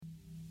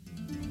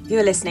You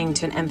are listening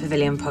to an M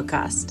Pavilion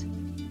podcast.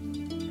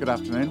 Good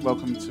afternoon.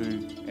 Welcome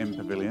to M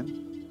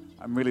Pavilion.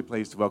 I'm really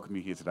pleased to welcome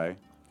you here today.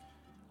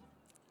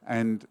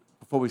 And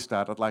before we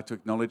start, I'd like to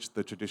acknowledge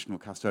the traditional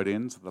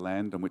custodians of the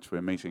land on which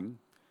we're meeting,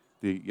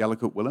 the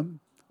Yalukit Willam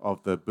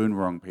of the Boon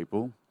Wurrung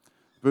people.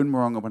 Boon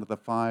Wurrung are one of the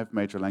 5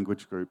 major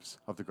language groups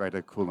of the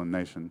Greater Kulin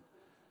Nation.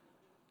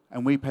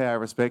 And we pay our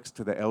respects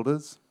to the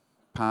elders,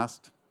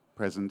 past,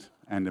 present,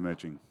 and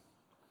emerging.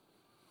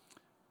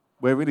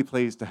 We're really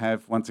pleased to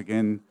have, once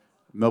again,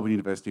 Melbourne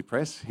University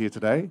Press here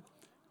today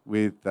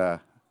with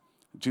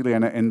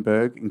Juliana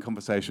Enberg in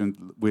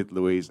conversation with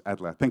Louise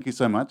Adler. Thank you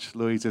so much.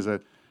 Louise is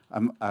an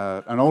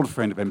old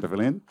friend of M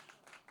Pavilion.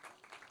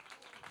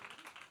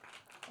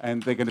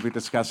 And they're going to be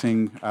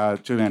discussing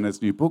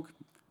Juliana's new book,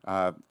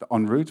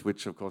 En Route,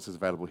 which of course is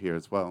available here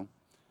as well.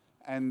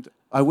 And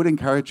I would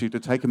encourage you to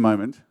take a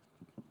moment,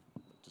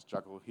 just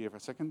juggle here for a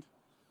second,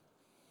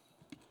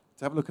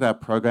 to have a look at our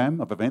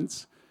program of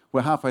events.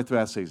 We're halfway through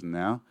our season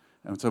now,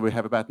 and so we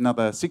have about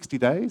another 60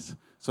 days,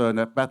 so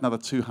about another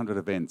 200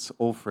 events,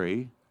 all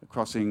free,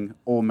 crossing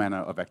all manner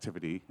of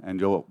activity, and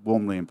you're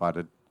warmly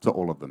invited to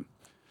all of them.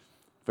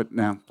 But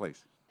now,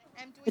 please.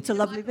 It's a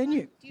lovely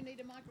venue. Do you need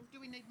a microphone? Do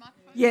we need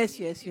microphones? Yes.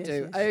 You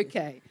do.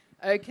 Yes.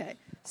 Okay.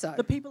 So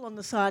The people on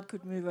the side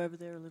could move over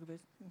there a little bit.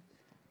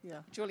 Yeah.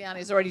 Juliana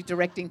is already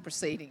directing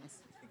proceedings.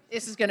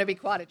 This is going to be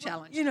quite a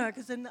challenge. You know,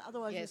 because then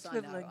otherwise Yes,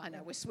 you're swiveling. I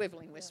know. We're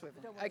swiveling.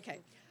 Okay.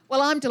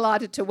 Well, I'm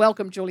delighted to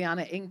welcome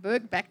Juliana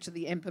Enberg back to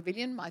the M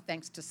Pavilion. My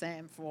thanks to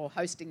Sam for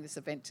hosting this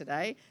event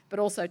today, but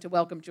also to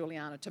welcome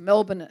Juliana to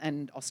Melbourne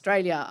and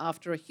Australia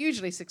after a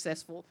hugely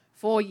successful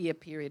 4-year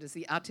period as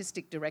the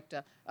Artistic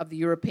Director of the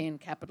European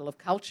Capital of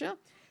Culture,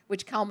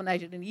 which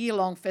culminated in a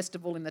year-long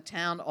festival in the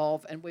town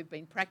of, and we've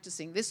been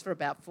practicing this for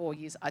about 4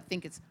 years, I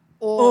think it's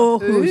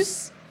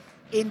Aarhus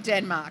in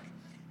Denmark.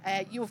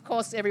 You, of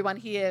course, everyone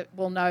here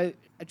will know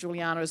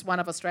Juliana as one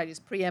of Australia's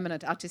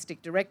preeminent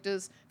artistic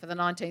directors for the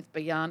 19th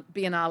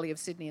Biennale of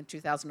Sydney in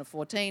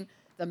 2014,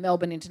 the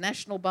Melbourne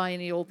International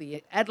Biennial,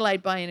 the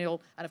Adelaide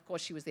Biennial, and, of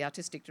course, she was the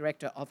artistic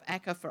director of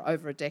ACCA for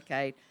over a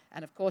decade.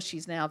 And, of course,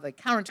 she's now the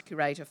current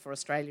curator for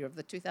Australia of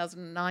the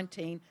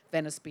 2019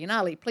 Venice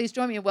Biennale. Please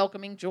join me in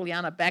welcoming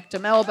Juliana back to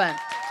Melbourne.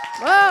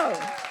 Whoa!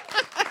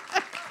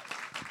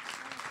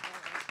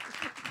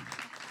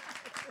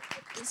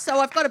 So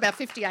I've got about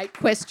 58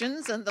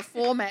 questions, and the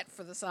format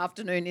for this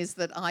afternoon is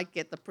that I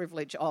get the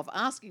privilege of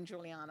asking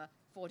Juliana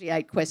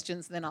 48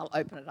 questions, then I'll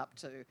open it up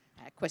to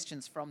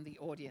questions from the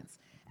audience.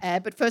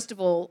 But first of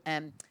all,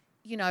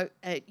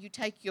 you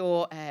take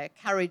your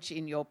courage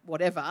in your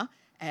whatever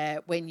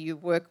when you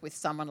work with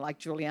someone like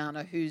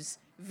Juliana, whose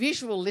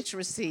visual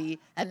literacy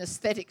and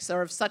aesthetics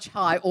are of such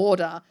high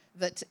order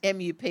that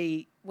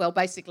MUP, well,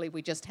 basically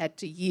we just had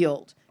to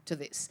yield to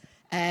this.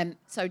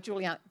 So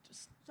Juliana...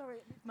 Sorry,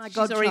 She's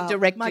already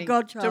directing, my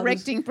godchild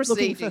directing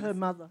proceedings. Looking for her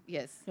mother.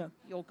 Yes. Yeah.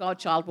 Your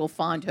godchild will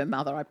find her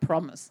mother, I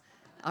promise.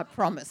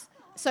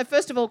 So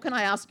first of all, can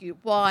I ask you,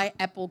 why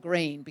apple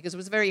green? Because it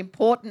was a very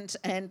important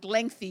and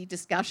lengthy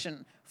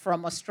discussion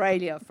from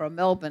Australia, from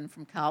Melbourne,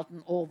 from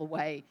Carlton, all the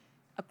way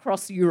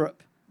across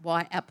Europe.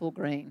 Why apple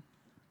green?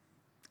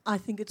 I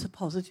think it's a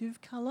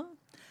positive colour.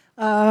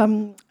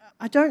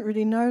 I don't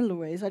really know,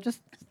 Louise.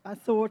 I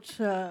thought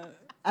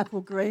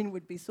apple green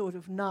would be sort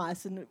of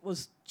nice, and it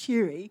was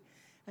cheery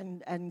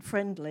and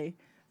friendly.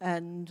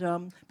 And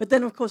but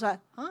then, of course, then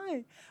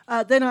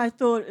I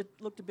thought it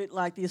looked a bit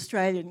like the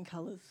Australian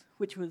colours,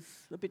 which was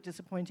a bit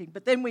disappointing.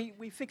 But then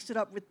we fixed it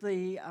up with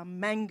the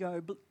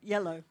mango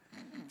yellow.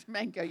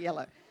 Mango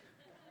yellow.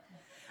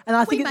 And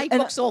I we think make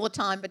books all the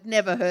time, but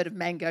never heard of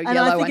mango yellow. And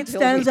I think it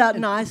stands out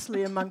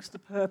nicely amongst the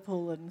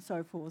purple and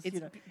so forth.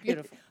 It's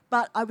beautiful.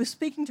 But I was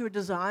speaking to a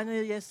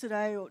designer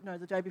yesterday,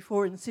 the day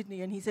before in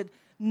Sydney, and he said,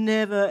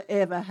 never,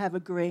 ever have a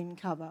green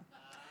cover.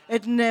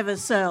 It never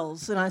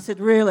sells. And I said,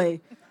 really?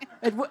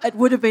 It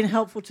would have been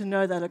helpful to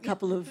know that a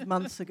couple of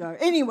months ago.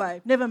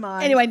 Anyway, never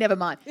mind.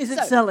 Is it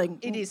selling?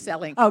 It is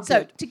selling. Oh, so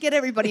good. to get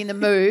everybody in the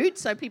mood,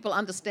 so people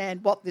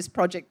understand what this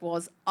project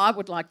was, I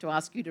would like to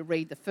ask you to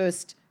read the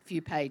first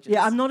few pages.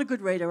 Yeah, I'm not a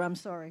good reader, I'm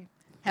sorry.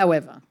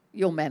 However,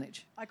 you'll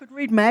manage. I could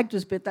read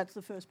Magda's bit, that's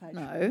the first page.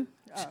 No.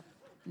 Oh.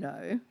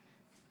 No.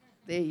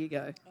 There you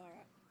go.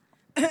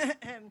 All right.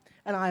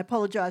 And I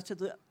apologise to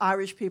the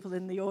Irish people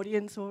in the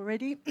audience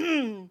already.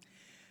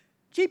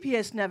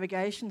 GPS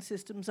navigation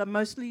systems are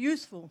mostly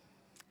useful,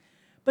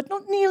 but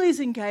not nearly as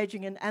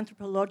engaging and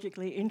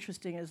anthropologically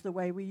interesting as the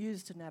way we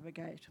use to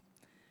navigate.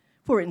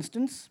 For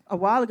instance, a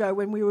while ago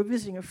when we were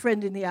visiting a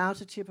friend in the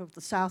outer tip of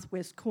the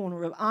southwest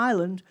corner of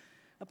Ireland,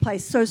 a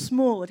place so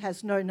small it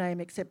has no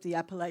name except the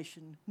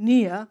appellation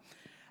near,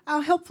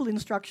 our helpful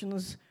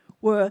instructions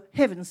were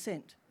heaven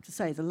sent, to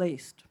say the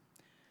least.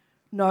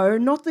 No,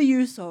 not the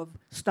use of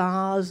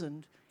stars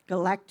and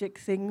galactic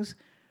things.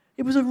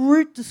 It was a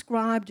route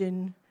described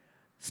in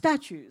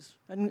statues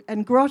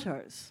and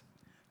grottos.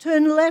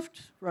 Turn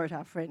left, wrote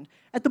our friend,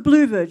 at the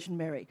Blue Virgin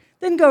Mary.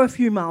 Then go a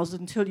few miles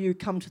until you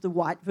come to the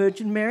White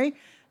Virgin Mary,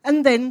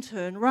 and then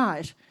turn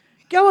right.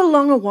 Go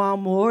along a while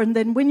more, and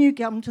then when you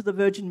come to the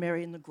Virgin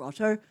Mary in the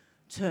grotto,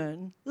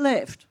 turn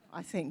left,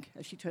 I think,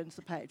 as she turns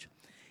the page.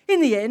 In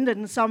the end,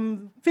 and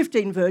some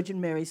 15 Virgin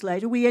Marys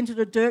later, we entered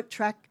a dirt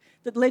track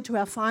that led to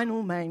our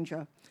final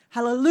manger.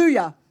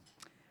 Hallelujah,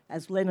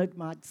 as Leonard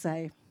might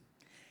say.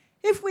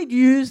 If we'd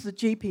used the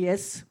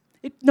GPS,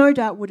 it no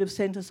doubt would have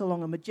sent us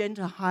along a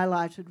magenta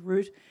highlighted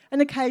route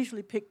and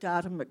occasionally picked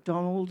out a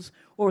McDonald's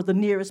or the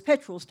nearest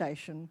petrol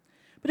station.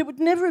 But it would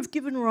never have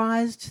given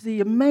rise to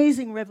the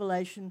amazing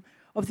revelation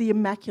of the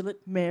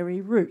Immaculate Mary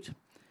route,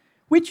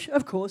 which,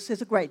 of course,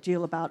 says a great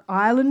deal about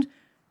Ireland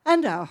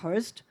and our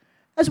host,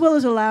 as well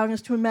as allowing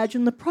us to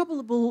imagine the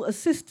probable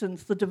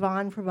assistance the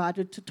divine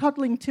provided to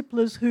toddling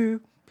tipplers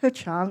who,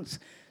 perchance,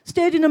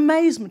 stared in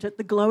amazement at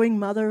the glowing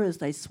mother as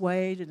they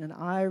swayed in an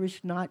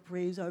Irish night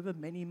breeze over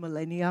many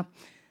millennia.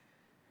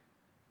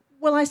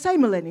 Well, I say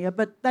millennia,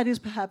 but that is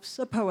perhaps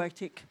a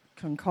poetic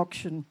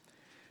concoction.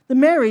 The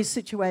Marys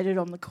situated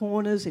on the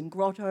corners, in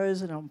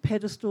grottos and on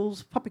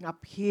pedestals, popping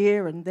up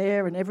here and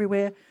there and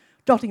everywhere,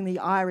 dotting the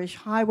Irish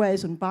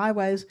highways and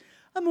byways,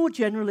 are more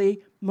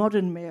generally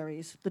modern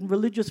Marys than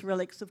religious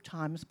relics of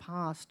times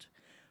past.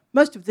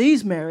 Most of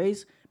these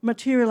Marys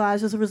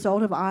materialise as a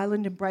result of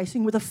Ireland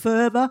embracing with a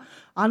fervour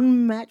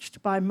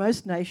unmatched by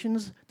most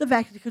nations the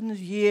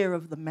Vatican's year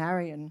of the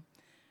Marian.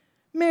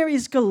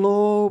 Marys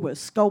galore were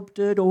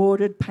sculpted,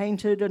 ordered,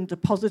 painted and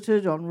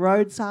deposited on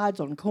roadsides,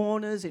 on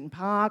corners, in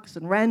parks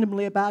and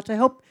randomly about to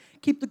help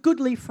keep the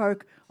goodly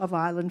folk of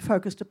Ireland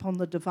focused upon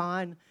the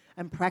divine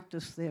and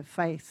practice their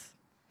faith.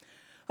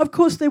 Of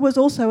course, there was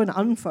also an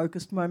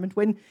unfocused moment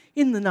when,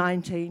 in the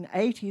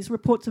 1980s,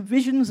 reports of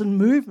visions and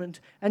movement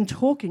and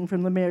talking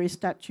from the Mary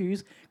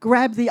statues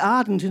grabbed the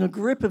ardent in a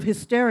grip of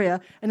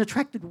hysteria and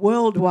attracted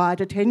worldwide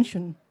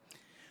attention.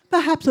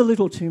 Perhaps a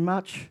little too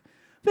much.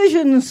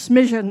 Visions,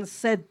 smissions,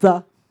 said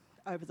the...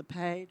 over the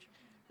page.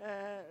 No,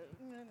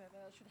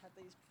 I should have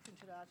these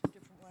printed out in a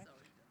different way.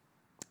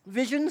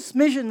 Visions,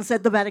 smissions,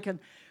 said the Vatican.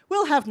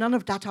 We'll have none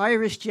of that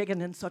Irish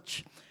jigging and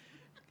such.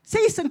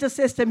 Cease and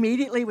desist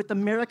immediately with the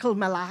miracle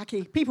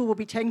malarkey. People will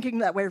be thinking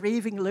that we're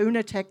raving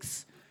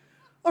lunatics,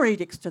 or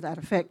edicts to that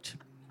effect.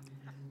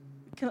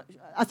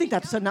 I think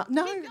that's enough.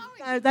 No,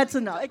 that's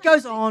enough. It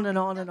goes on and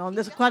on and on.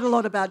 There's quite a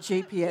lot about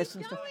GPS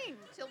and stuff.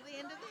 Till the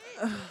end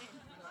of the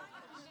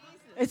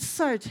It's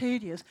so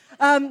tedious.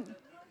 I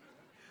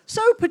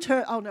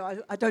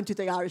don't do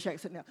the Irish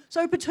accent now.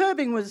 So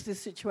perturbing was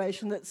this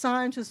situation that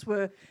scientists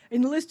were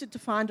enlisted to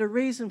find a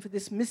reason for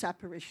this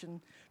misapparition.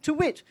 To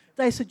wit,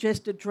 they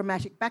suggested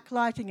dramatic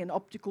backlighting and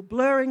optical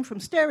blurring from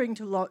staring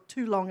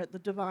too long at the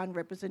divine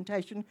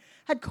representation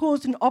had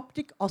caused an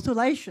optic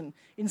oscillation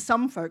in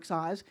some folks'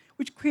 eyes,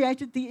 which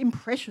created the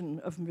impression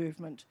of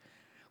movement.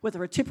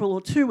 Whether a tipple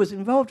or two was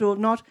involved or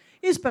not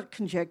is but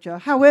conjecture.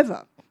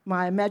 However,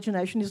 my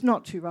imagination is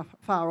not too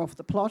far off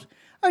the plot,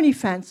 only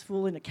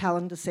fanciful in a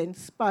calendar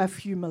sense by a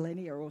few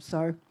millennia or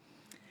so.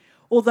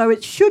 Although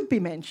it should be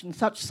mentioned,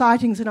 such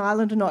sightings in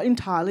Ireland are not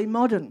entirely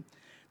modern.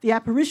 The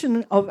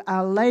apparition of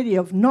Our Lady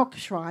of Knock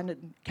Shrine at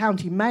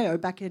County Mayo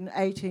back in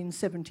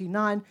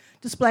 1879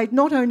 displayed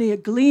not only a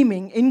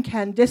gleaming,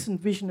 incandescent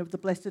vision of the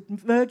Blessed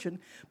Virgin,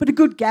 but a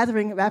good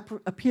gathering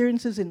of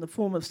appearances in the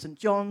form of St.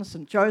 John,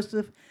 St.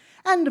 Joseph,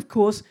 and, of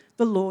course,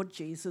 the Lord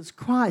Jesus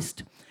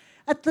Christ.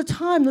 At the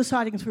time, the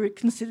sightings were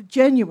considered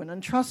genuine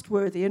and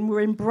trustworthy and were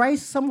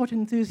embraced somewhat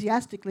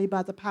enthusiastically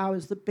by the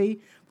powers that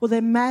be for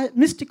their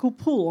mystical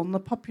pull on the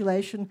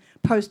population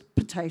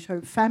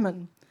post-potato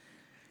famine.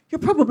 You're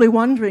probably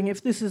wondering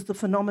if this is the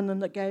phenomenon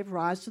that gave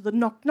rise to the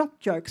knock-knock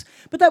jokes,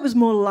 but that was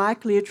more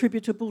likely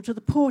attributable to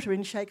the porter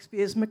in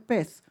Shakespeare's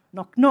Macbeth.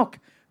 Knock, knock.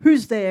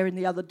 Who's there in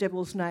the other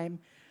devil's name?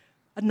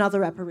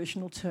 Another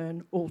apparitional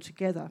turn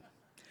altogether.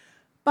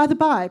 By the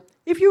by,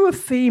 if you were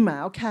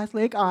female,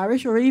 Catholic,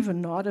 Irish, or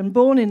even not, and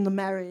born in the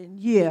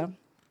Marian year,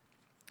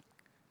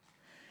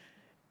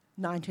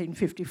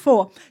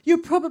 1954, you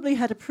probably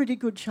had a pretty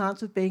good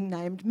chance of being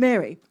named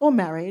Mary or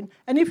Marian,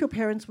 and if your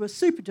parents were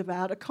super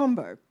devout, a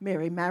combo,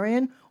 Mary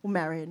Marian or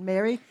Marian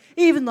Mary,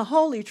 even the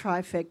holy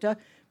trifecta,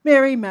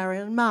 Mary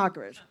Marian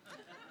Margaret.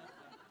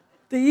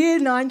 The year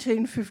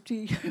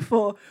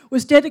 1954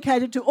 was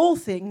dedicated to all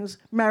things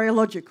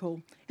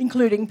Mariological,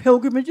 including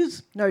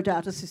pilgrimages, no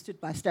doubt assisted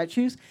by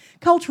statues,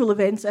 cultural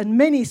events and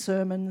many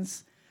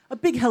sermons. A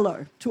big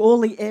hello to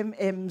all the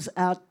MMs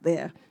out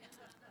there.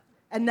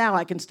 And now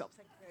I can stop.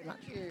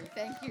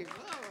 Thank you.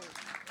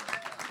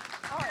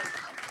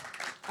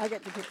 I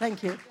get to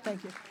thank you.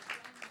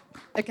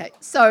 Okay,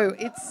 so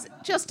it's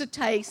just a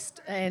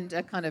taste and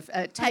a kind of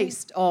a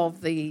taste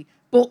of the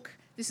book.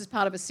 This is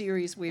part of a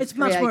series we've created. It's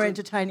much more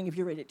entertaining if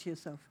you read it to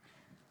yourself.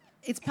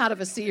 It's part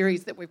of a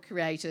series that we've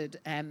created,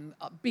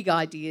 big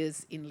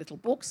ideas in little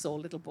books or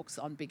little books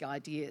on big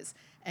ideas.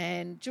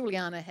 And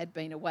Juliana had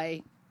been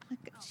away.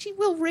 She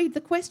will read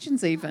the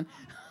questions even.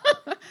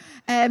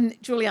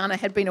 Juliana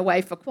had been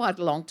away for quite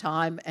a long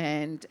time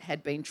and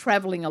had been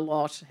travelling a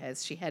lot,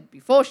 as she had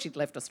before she'd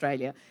left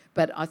Australia.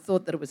 But I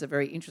thought that it was a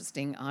very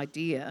interesting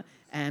idea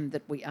and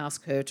that we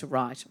ask her to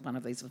write one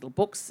of these little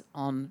books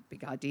on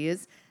big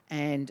ideas.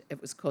 And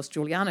it was, of course,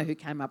 Juliana who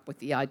came up with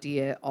the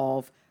idea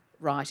of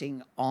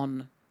writing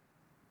on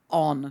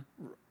en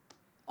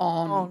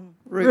En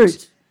route.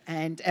 route.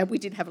 And we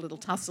did have a little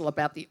tussle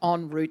about the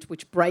en route,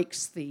 which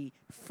breaks the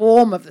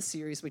form of the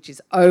series, which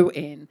is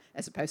ON,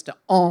 as opposed to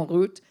en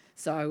route.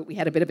 So we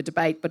had a bit of a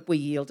debate, but we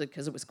yielded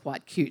because it was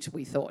quite cute,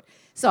 we thought.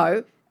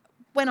 So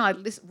when I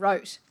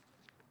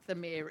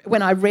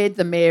read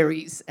the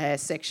Mary's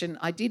section,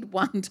 I did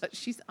wonder,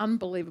 she's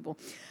unbelievable,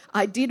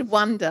 I did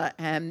wonder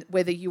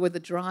whether you were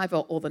the driver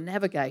or the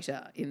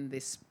navigator in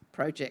this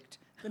project.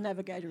 The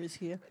navigator is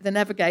here. The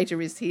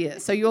navigator is here.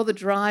 So you're the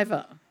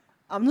driver.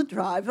 I'm the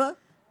driver.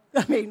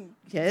 I mean,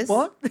 Yes.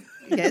 what?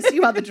 Yes,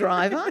 you are the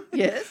driver.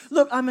 Yes.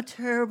 Look, I'm a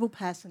terrible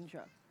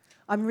passenger.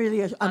 I'm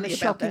really I'm a Funny about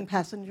shocking that.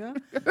 passenger.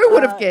 Who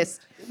would have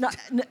guessed? No,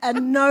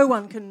 and no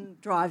one can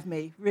drive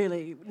me,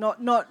 really. Not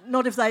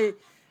if they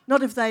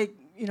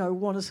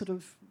want to sort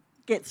of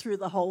get through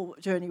the whole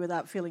journey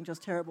without feeling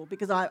just terrible,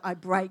 because I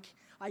break,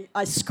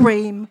 I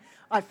scream,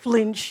 I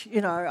flinch,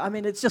 I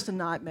mean, it's just a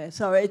nightmare.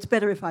 So it's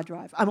better if I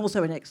drive. I'm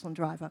also an excellent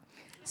driver.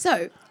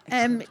 So,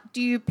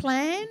 do you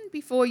plan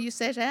before you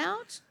set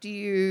out? Do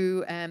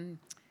you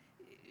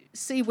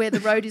see where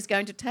the road is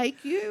going to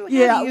take you?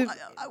 How do you...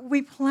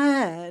 we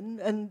plan,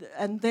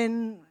 and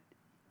then,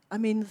 I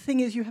mean, the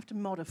thing is, you have to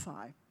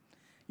modify.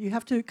 You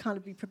have to kind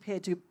of be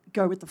prepared to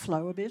go with the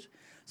flow a bit.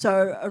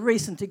 So a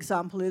recent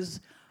example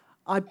is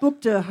I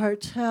booked a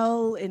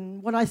hotel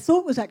in what I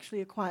thought was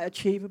actually a quite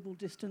achievable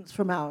distance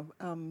from our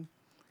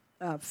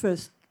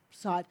first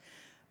site.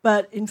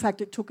 But in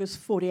fact, it took us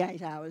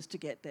 48 hours to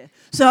get there.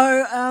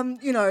 So,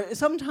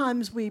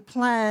 sometimes we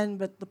plan,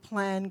 but the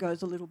plan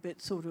goes a little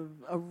bit sort of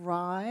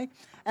awry.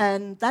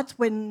 And that's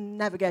when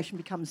navigation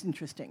becomes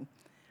interesting.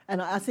 And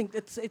I think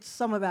it's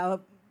some of our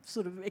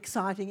sort of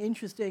exciting,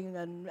 interesting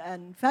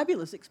and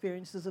fabulous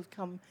experiences have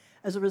come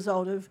as a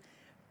result of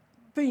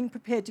being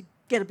prepared to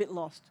get a bit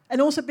lost.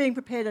 And also being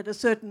prepared at a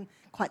certain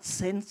quite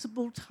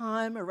sensible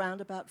time,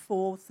 around about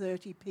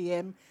 4:30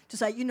 p.m, to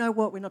say, you know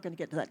what, we're not going to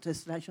get to that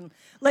destination.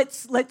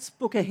 Let's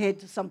book ahead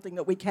to something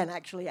that we can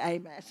actually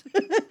aim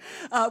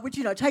at, which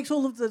takes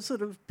all of the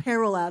sort of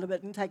peril out of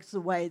it and takes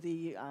away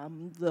the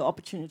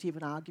opportunity of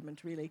an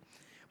argument, really,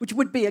 which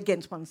would be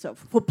against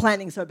oneself for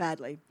planning so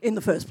badly in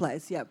the first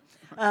place. Yeah.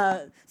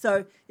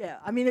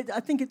 I mean,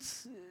 I think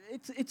it's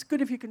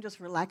good if you can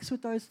just relax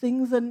with those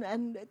things,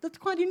 and that's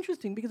quite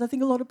interesting, because I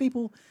think a lot of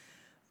people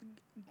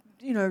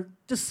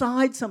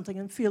decide something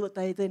and feel that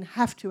they then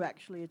have to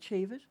actually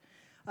achieve it.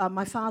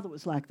 My father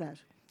was like that,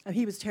 and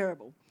he was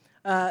terrible.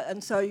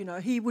 And so,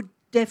 he would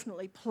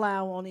definitely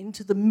plough on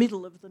into the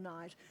middle of the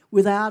night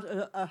without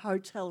a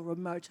hotel or a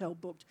motel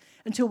booked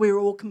until we were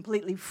all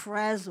completely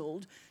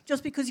frazzled,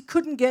 just because he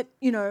couldn't get,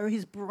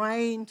 his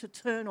brain to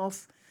turn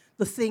off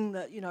the thing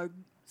that,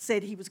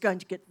 said he was going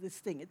to get this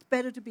thing. It's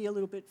better to be a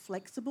little bit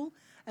flexible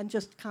and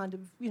just kind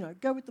of,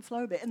 go with the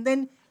flow a bit. And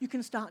then you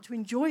can start to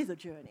enjoy the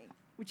journey,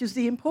 which is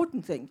the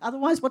important thing.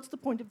 Otherwise, what's the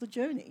point of the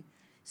journey?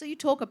 So you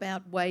talk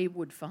about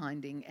wayward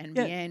finding and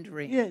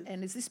meandering. Yeah.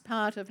 And is this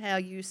part of how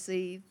you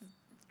see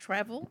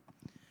travel?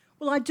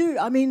 Well, I do.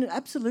 I mean,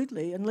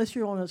 absolutely, unless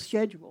you're on a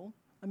schedule.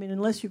 I mean,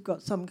 unless you've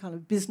got some kind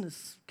of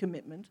business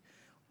commitment,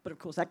 but of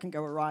course that can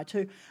go awry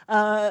too.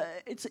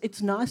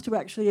 It's nice to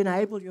actually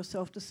enable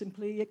yourself to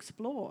simply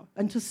explore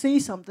and to see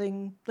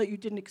something that you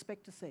didn't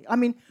expect to see. I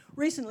mean,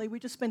 recently we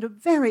just spent a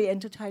very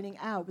entertaining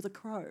hour with a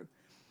crow.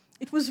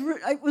 It was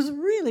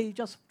really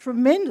just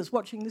tremendous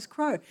watching this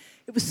crow.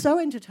 It was so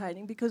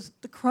entertaining because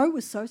the crow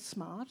was so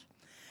smart.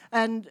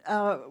 And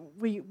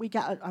we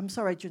got, I'm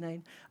sorry,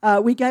 Janine,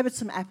 we gave it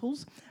some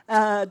apples.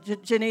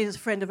 Janine is a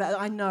friend of ours.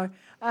 I know.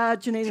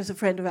 Janine is a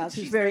friend of ours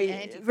who's very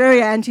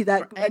anti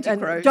that.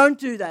 And don't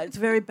do that. It's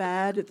very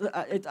bad.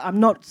 I'm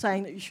not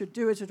saying that you should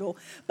do it at all.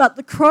 But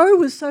the crow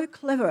was so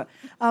clever.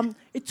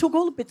 It took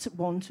all the bits it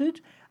wanted,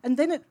 and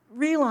then it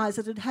realised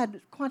that it had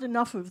quite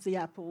enough of the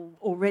apple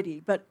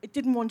already, but it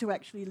didn't want to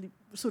actually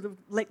sort of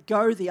let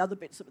go the other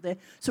bits that were there.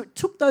 So it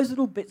took those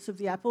little bits of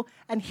the apple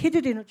and hid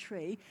it in a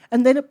tree,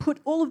 and then it put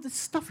all of the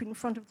stuff in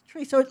front of the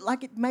tree. So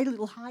it made a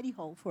little hidey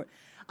hole for it.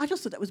 I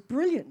just thought that was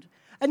brilliant.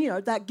 And,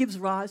 that gives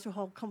rise to a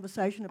whole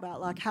conversation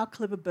about, how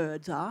clever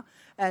birds are.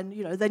 And,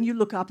 then you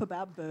look up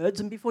about birds,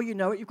 and before you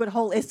know it, you've got a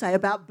whole essay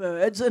about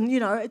birds, and,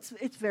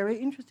 it's very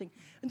interesting.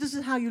 And this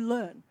is how you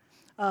learn.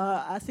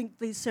 I think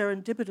these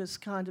serendipitous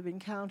kind of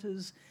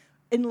encounters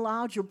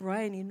enlarge your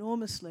brain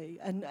enormously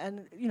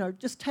and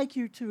just take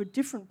you to a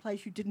different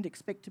place you didn't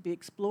expect to be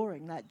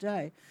exploring that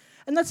day.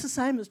 And that's the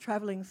same as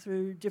travelling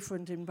through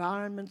different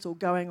environments or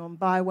going on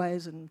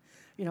byways and,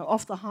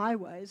 off the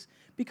highways,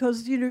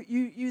 because,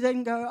 you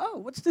then go, oh,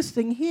 what's this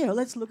thing here?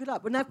 Let's look it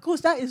up. And, of course,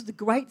 that is the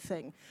great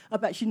thing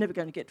about, she's never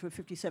going to get to a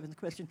 57th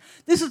question.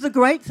 This is the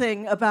great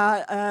thing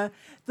about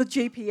the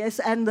GPS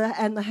and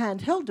the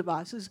handheld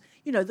devices.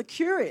 The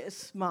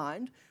curious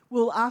mind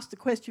will ask the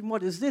question,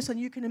 what is this? And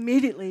you can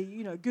immediately,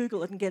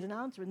 Google it and get an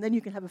answer. And then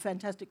you can have a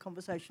fantastic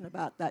conversation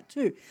about that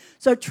too.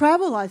 So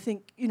travel, I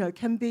think,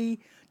 can be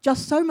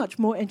just so much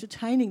more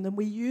entertaining than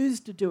we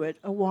used to do it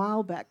a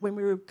while back, when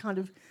we were kind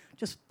of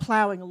just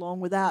ploughing along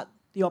without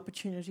the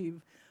opportunity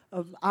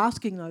of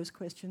asking those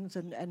questions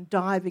and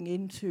diving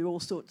into all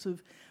sorts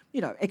of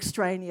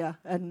extraneous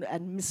and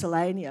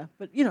miscellanea.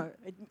 But,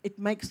 it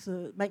makes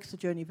the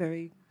journey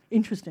very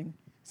interesting.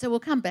 So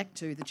we'll come back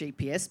to the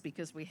GPS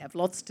because we have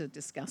lots to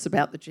discuss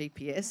about the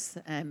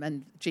GPS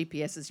and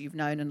GPS as you've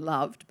known and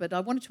loved. But I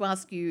wanted to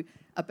ask you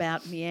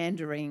about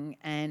meandering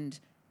and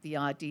the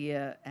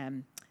idea.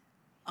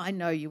 I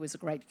know you as a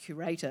great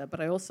curator, but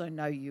I also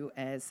know you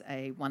as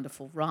a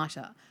wonderful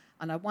writer.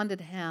 And I wondered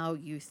how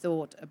you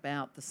thought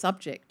about the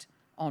subject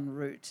en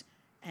route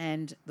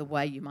and the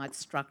way you might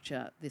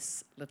structure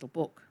this little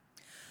book.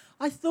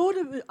 I thought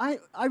of it.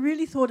 I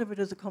really thought of it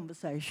as a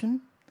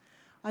conversation.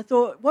 I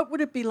thought, what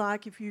would it be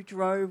like if you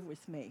drove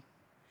with me?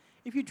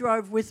 If you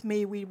drove with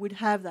me, we would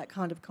have that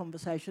kind of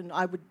conversation.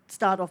 I would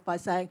start off by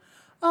saying,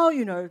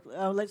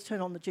 let's turn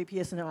on the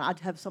GPS, and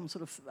I'd have some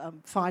sort of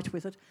fight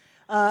with it.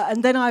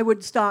 And then I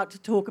would start to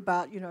talk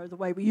about, the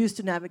way we used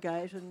to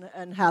navigate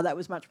and how that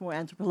was much more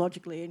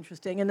anthropologically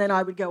interesting. And then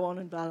I would go on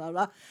and blah, blah,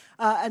 blah.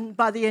 And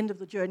by the end of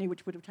the journey,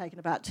 which would have taken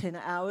about 10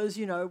 hours,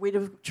 we'd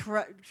have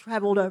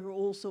travelled over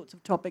all sorts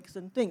of topics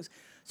and things.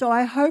 So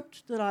I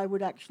hoped that I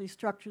would actually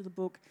structure the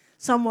book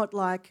somewhat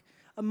like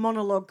a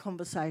monologue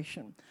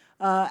conversation.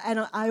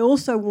 And I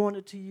also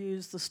wanted to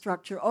use the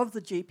structure of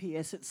the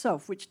GPS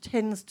itself, which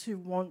tends to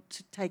want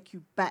to take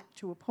you back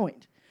to a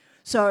point.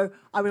 So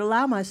I would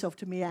allow myself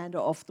to meander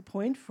off the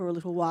point for a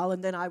little while,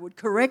 and then I would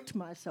correct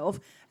myself,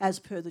 as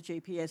per the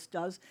GPS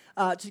does,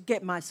 to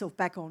get myself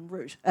back en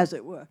route, as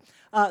it were.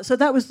 So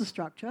that was the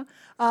structure.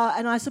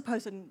 And I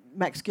suppose, and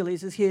Max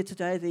Gillies is here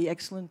today, the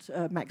excellent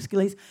Max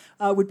Gillies,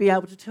 would be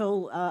able to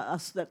tell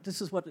us that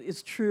this is what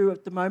is true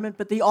at the moment.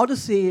 But the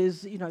Odyssey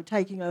is,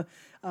 taking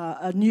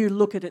a new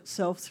look at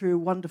itself through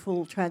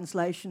wonderful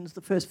translations,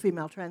 the first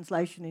female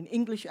translation in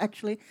English,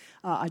 actually.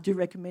 I do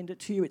recommend it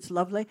to you, it's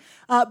lovely.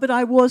 But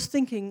I was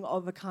thinking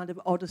of a kind of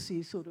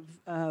Odyssey sort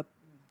of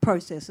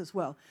process as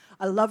well.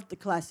 I loved the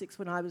classics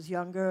when I was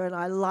younger, and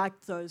I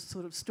liked those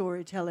sort of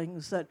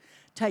storytellings that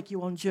take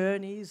you on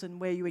journeys and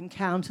where you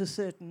encounter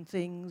certain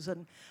things.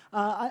 And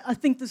I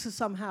think this is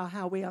somehow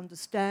how we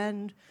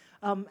understand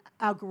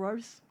our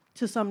growth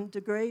to some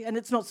degree. And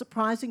it's not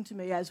surprising to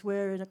me, as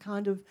we're in a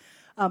kind of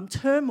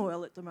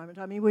turmoil at the moment.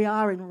 I mean, we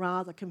are in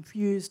rather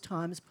confused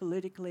times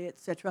politically,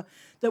 etc.,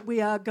 that we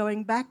are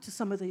going back to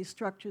some of these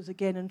structures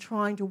again and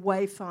trying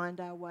to find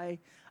our way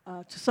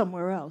to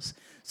somewhere else.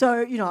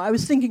 So, I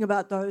was thinking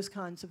about those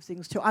kinds of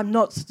things too. I'm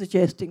not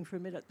suggesting for a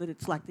minute that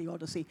it's like the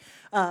Odyssey.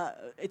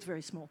 It's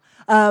very small.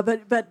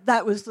 But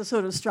that was the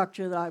sort of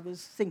structure that I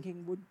was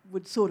thinking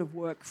would sort of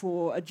work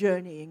for a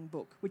journeying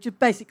book, which is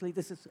basically,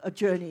 this is a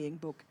journeying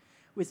book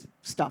with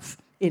stuff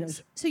in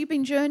it. So you've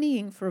been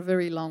journeying for a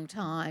very long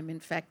time,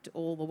 in fact,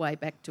 all the way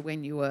back to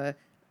when you were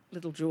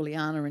little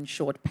Juliana in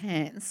short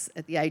pants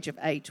at the age of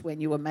 8, when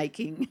you were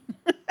making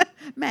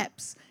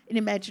maps, in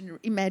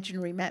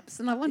imaginary maps.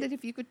 And I wondered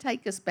if you could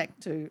take us back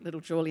to little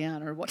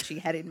Juliana and what she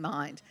had in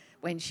mind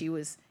when she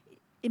was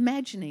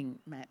imagining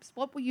maps.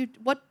 What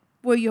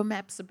were your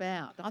maps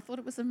about? I thought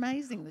it was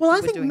amazing that you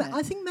were doing that.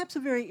 I think maps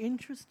are very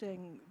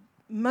interesting,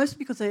 mostly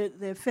because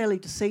they're fairly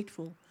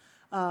deceitful.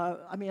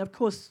 I mean, of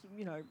course,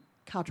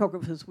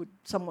 cartographers would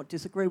somewhat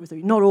disagree with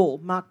you. Not all.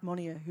 Marc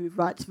Monnier, who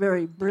writes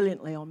very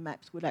brilliantly on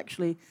maps, would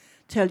actually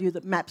tell you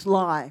that maps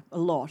lie a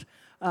lot.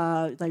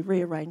 They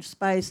rearrange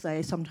space.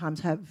 They sometimes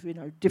have,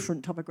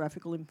 different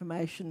topographical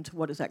information to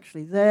what is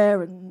actually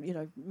there.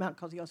 And, Mount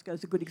Kosciuszko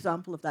is a good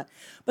example of that.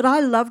 But I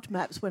loved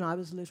maps when I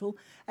was little,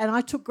 and I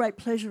took great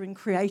pleasure in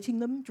creating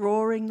them,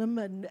 drawing them,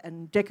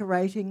 and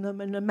decorating them,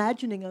 and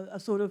imagining a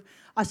sort of,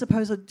 I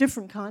suppose, a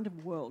different kind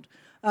of world.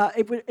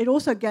 It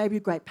also gave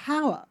you great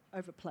power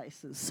over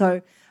places.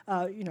 So,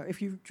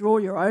 if you draw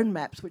your own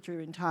maps, which are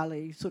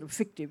entirely sort of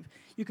fictive,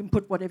 you can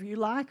put whatever you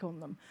like on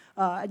them.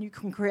 And you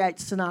can create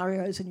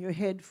scenarios in your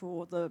head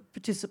for the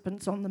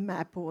participants on the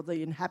map or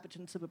the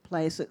inhabitants of a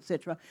place,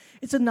 etc.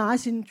 It's a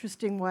nice,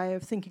 interesting way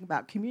of thinking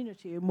about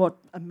community and what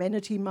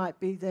amenity might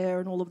be there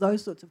and all of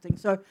those sorts of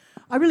things. So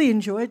I really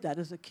enjoyed that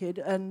as a kid.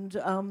 And,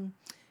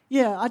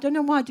 I don't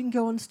know why I didn't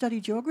go and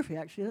study geography,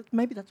 actually.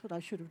 Maybe that's what I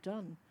should have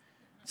done.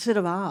 Instead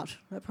of art,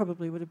 that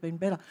probably would have been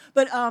better.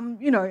 But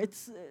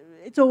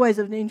it's always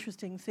an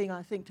interesting thing,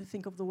 I think, to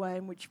think of the way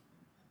in which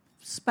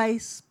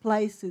place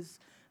is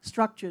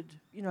structured,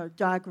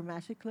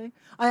 diagrammatically.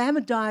 I am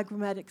a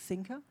diagrammatic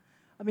thinker.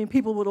 I mean,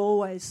 people would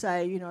always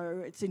say,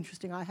 it's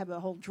interesting. I have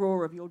a whole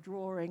drawer of your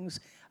drawings.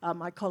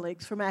 My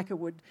colleagues from ACCA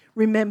would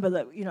remember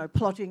that,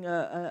 plotting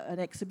an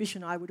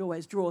exhibition, I would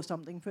always draw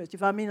something first.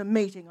 If I'm in a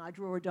meeting, I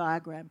draw a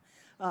diagram.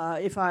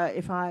 If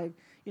I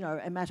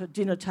am at a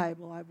dinner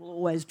table, I will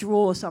always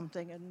draw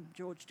something, and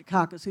George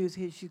Dukakis, who's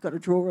here, she's got a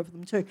drawer of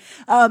them too.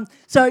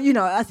 So,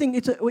 I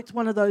think it's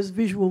one of those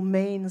visual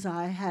means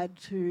I had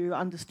to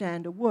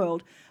understand a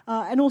world.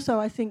 And also,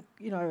 I think,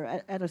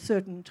 at a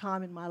certain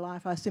time in my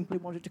life, I simply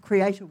wanted to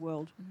create a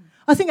world.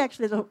 I think,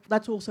 actually,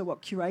 that's also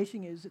what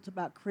curating is. It's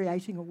about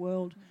creating a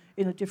world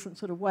in a different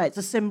sort of way. It's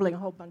assembling a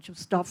whole bunch of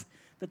stuff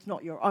that's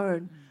not your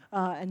own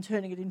and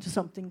turning it into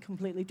something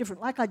completely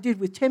different, like I did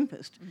with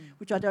Tempest,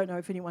 which I don't know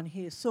if anyone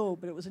here saw,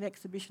 but it was an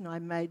exhibition I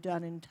made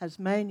down in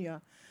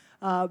Tasmania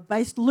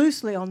based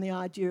loosely on the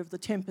idea of the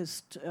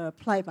Tempest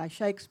play by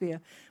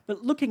Shakespeare,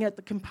 but looking at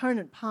the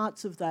component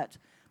parts of that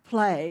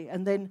play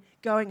and then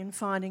going and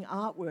finding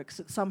artworks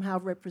that somehow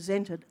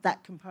represented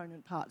that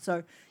component part.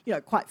 So,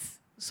 quite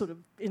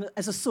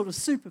as a sort of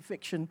super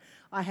fiction,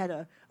 I had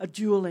a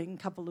dueling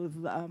couple of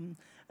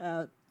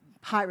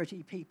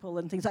piratey people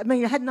and things. I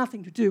mean, it had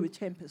nothing to do with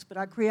Tempest, but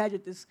I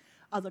created this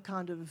other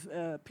kind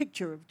of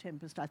picture of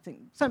Tempest, I think.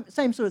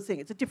 Same sort of thing.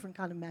 It's a different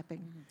kind of mapping.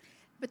 Mm-hmm.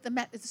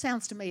 But it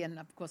sounds to me, and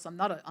of course I'm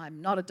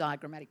not a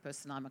diagrammatic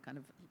person, I'm a kind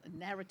of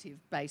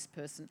narrative-based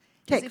person,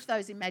 as if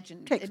those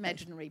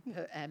imaginary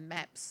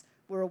maps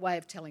were a way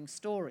of telling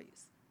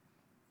stories.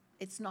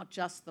 It's not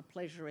just the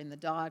pleasure in the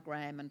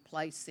diagram and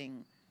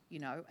placing,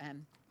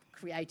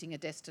 creating a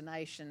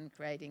destination,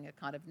 creating a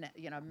kind of,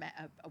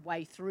 a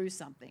way through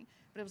something.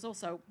 But it was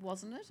also,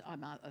 wasn't it? I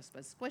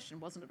suppose the question,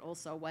 wasn't it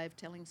also a way of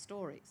telling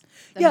stories?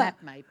 The map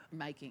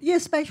making. Yeah,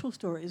 spatial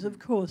stories, of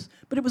course.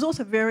 But it was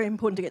also very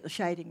important to get the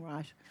shading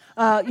right.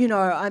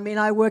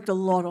 I worked a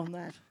lot on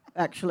that,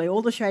 actually.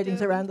 All the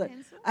shadings around that.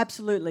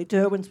 Absolutely.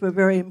 Derwents were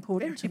very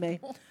important to me.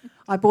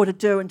 I bought a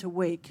Derwent a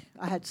week.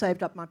 I had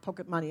saved up my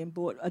pocket money and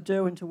bought a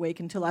Derwent a week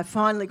until I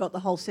finally got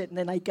the whole set, and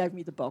then they gave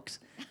me the box.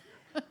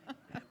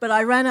 But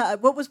I ran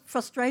out. What was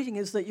frustrating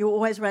is that you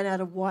always ran out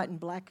of white and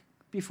black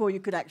before you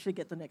could actually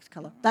get the next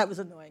colour. That was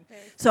annoying.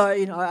 So,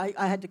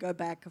 I had to go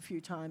back a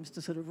few times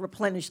to sort of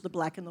replenish the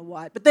black and the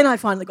white. But then I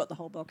finally got the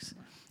whole box.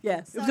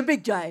 Yeah, so it was a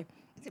big day.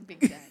 It's a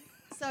big day.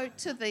 So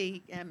to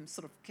the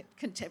sort of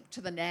contempt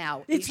to the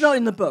now. It's not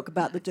in the book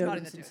about the Derwents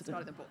incident. It's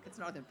not in the book. It's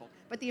not in the book.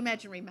 But the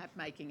imaginary map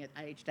making at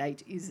aged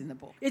 8 is in the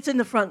book. It's in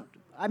the front.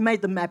 I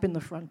made the map in the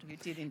front. You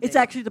did indeed. It's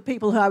actually the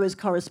people who I was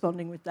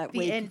corresponding with that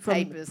week. The end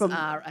papers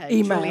are a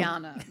email.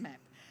 Juliana map.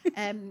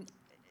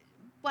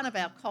 One of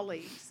our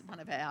colleagues,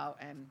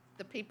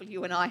 the people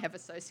you and I have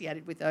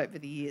associated with over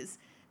the years,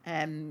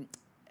 had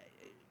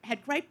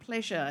great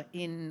pleasure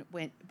in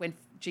when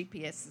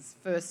GPSs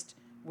first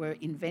were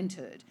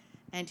invented,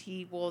 and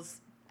he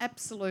was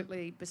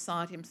absolutely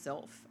beside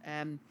himself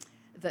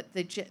that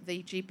the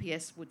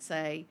GPS would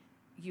say,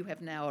 "You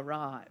have now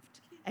arrived."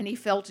 And he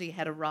felt he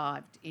had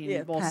arrived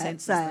in more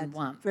senses than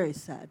one. Very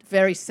sad.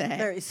 Very sad.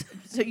 Very sad.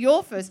 So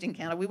your first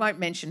encounter, we won't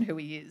mention who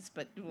he is,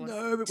 but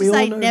to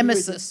say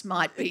nemesis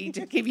might be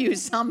to give you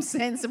some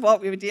sense of what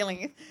we were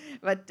dealing with.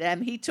 But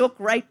he took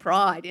great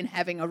pride in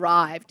having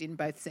arrived in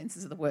both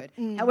senses of the word.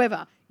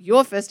 However,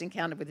 your first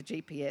encounter with the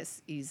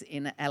GPS is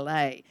in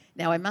LA.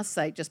 Now, I must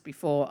say, just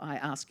before I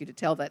ask you to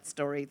tell that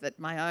story, that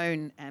my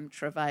own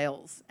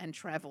travails and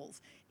travels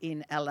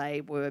in LA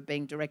were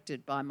being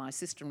directed by my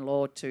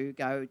sister-in-law to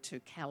go to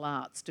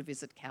CalArts, to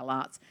visit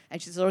CalArts.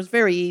 And she said, it was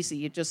very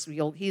easy.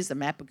 Here's a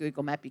map, a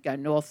Google map. You go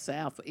north,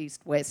 south,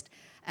 east, west.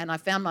 And I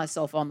found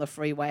myself on the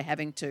freeway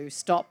having to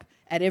stop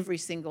at every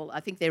single, I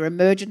think they're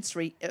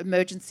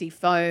emergency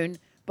phone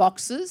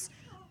boxes,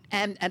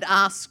 and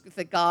ask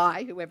the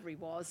guy, whoever he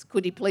was,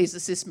 could he please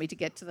assist me to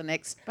get to the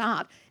next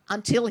part,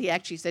 until he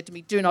actually said to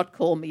me, "Do not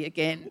call me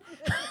again."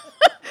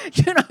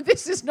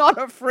 This is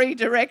not a free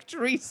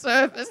directory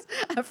service,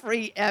 a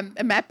free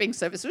mapping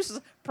service. This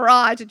is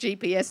prior to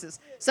GPSs.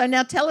 So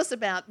now tell us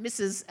about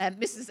Mrs.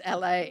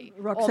 LA,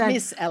 Roxanne. Or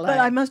Miss LA. But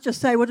I must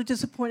just say, what a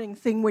disappointing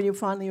thing when you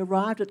finally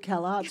arrived at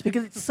CalArts,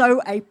 because it's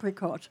so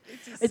apricot.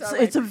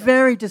 It's a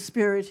very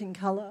dispiriting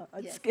colour.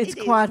 It's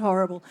quite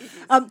horrible.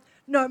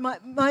 No,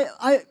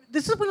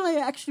 this is when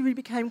I actually really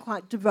became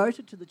quite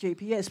devoted to the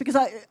GPS, because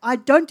I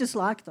don't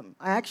dislike them.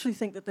 I actually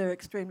think that they're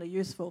extremely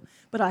useful,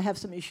 but I have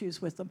some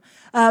issues with them.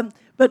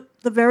 But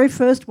the very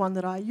first one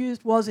that I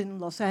used was in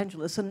Los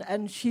Angeles,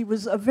 and she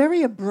was a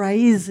very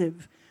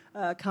abrasive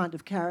kind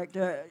of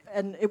character,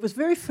 and it was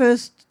very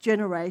first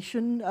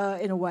generation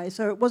in a way.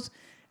 So it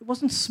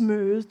wasn't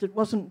smoothed. It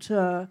wasn't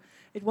a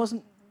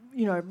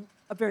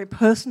very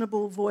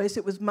personable voice.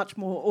 It was much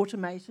more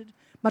automated,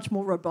 much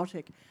more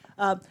robotic.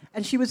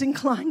 And she was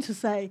inclined to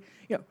say,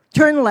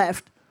 turn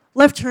left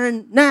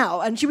turn now.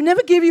 And she would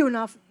never give you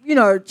enough,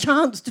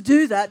 chance to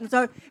do that. And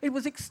so it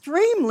was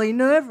extremely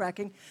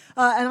nerve-wracking.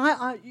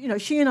 And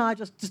she and I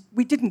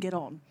we didn't get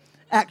on,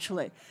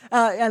 actually.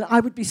 And I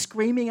would be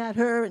screaming at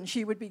her, and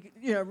she would be,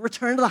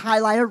 return to the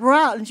highlighted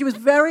route. And she was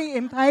very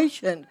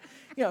impatient,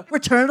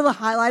 return to the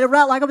highlighted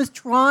route, like I was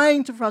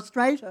trying to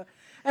frustrate her.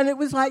 And it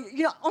was like,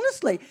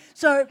 honestly.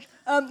 So,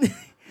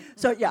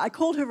 I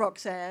called her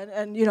Roxanne,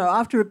 and,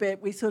 after a bit,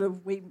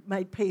 we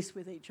made peace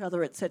with each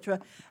other, etc.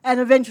 And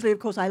eventually, of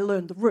course, I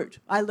learned the route.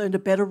 I learned a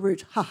better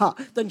route,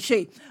 than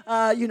she,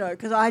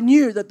 because I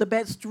knew that the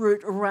best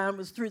route around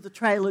was through the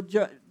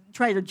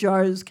Trader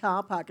Joe's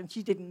car park, and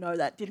she didn't know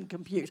that, didn't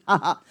compute,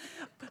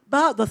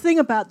 But the thing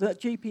about the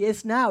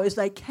GPS now is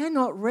they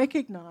cannot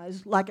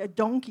recognise like a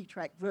donkey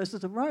track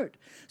versus a road.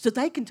 So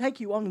they can take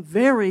you on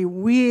very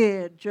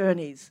weird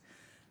journeys.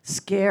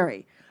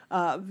 Scary.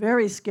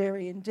 Very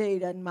scary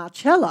indeed. And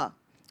Marcella,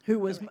 who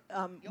was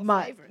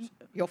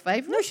Your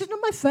favourite? No, she's not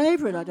my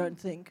favourite, I don't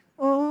think.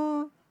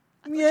 Oh,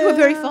 you were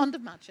very fond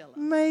of Marcella.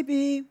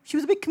 Maybe. She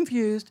was a bit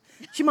confused.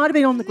 She might have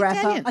been on the grapper.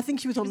 Italian. I think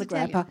she was on the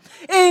Italian. grapper.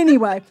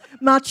 Anyway,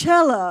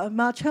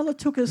 Marcella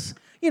took us,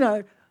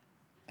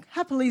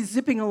 happily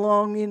zipping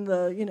along in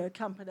the,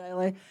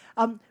 Campanile.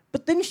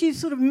 But then she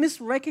sort of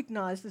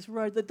misrecognised this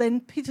road that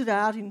then pitted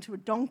out into a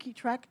donkey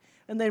track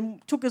and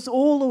then took us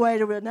all the way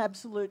to an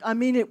absolute...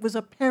 it was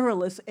a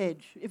perilous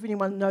edge. If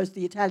anyone knows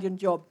the Italian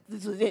job,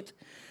 this is it.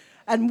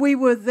 And we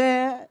were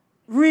there,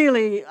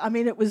 really,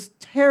 it was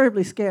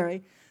terribly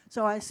scary.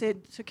 So I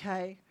said to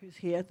Kay, who's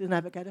here, the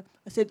navigator,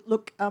 I said,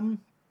 look,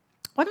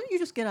 why don't you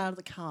just get out of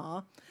the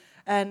car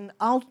and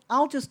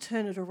I'll just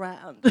turn it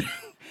around.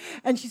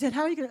 And she said,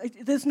 how are you going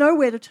to... There's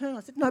nowhere to turn.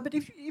 I said, no, but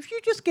if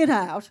you just get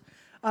out,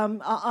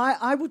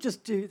 I will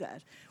just do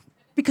that.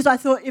 Because I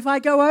thought, if I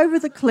go over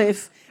the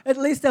cliff, at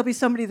least there'll be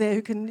somebody there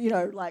who can,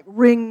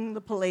 ring the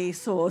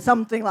police or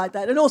something like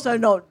that. And also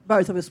not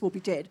both of us will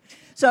be dead.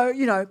 So,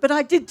 but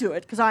I did do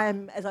it because I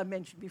am, as I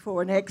mentioned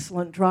before, an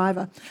excellent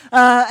driver.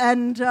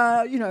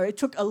 It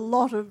took a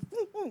lot of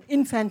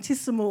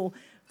infinitesimal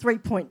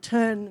three-point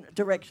turn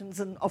directions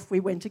and off we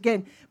went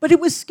again. But it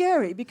was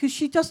scary because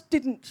she just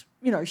didn't,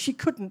 she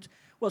couldn't...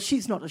 Well,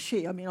 she's not a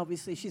she.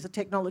 Obviously she's a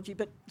technology,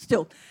 but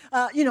still.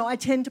 I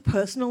tend to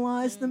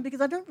personalise them because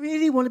I don't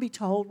really want to be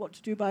told what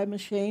to do by a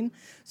machine.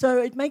 So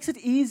it makes it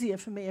easier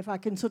for me if I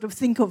can sort of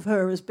think of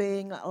her as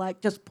being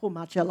like just poor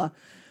Marcella,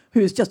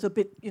 who's just a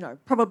bit,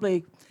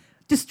 probably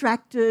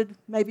distracted.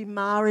 Maybe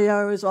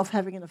Mario is off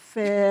having an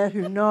affair,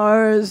 who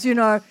knows,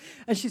 and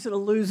she sort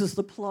of loses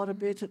the plot a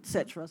bit,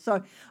 etc.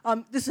 So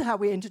this is how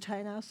we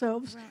entertain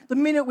ourselves. Right. The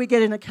minute we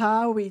get in a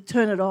car, we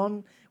turn it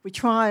on, we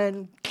try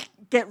and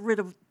get rid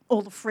of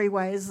all the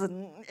freeways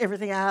and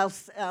everything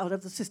else out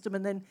of the system,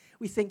 and then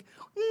we think,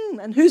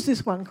 and who's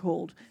this one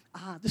called?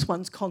 This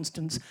one's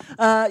Constance.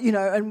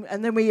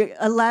 And then we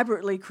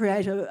elaborately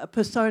create a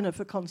persona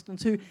for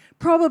Constance, who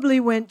probably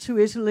went to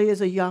Italy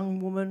as a young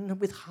woman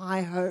with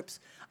high hopes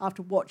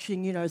after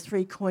watching,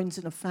 3 coins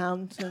in a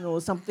fountain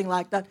or something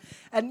like that,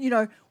 and,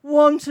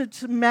 wanted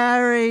to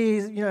marry,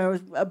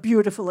 a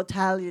beautiful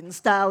Italian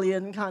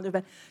stallion kind of.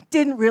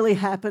 Didn't really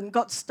happen,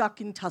 got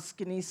stuck in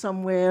Tuscany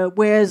somewhere,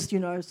 wears,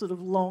 sort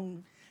of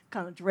long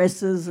kind of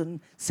dresses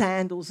and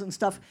sandals and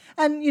stuff,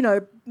 and,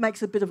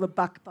 makes a bit of a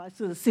buck by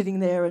sort of sitting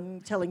there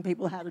and telling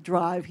people how to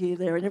drive here,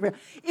 there and everywhere.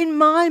 In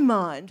my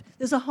mind,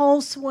 there's a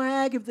whole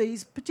swag of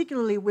these,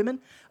 particularly women,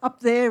 up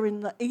there in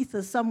the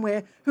ether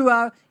somewhere who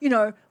are,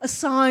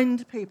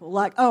 assigned people,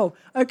 like, oh,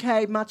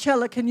 okay,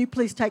 Marcella, can you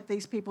please take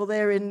these people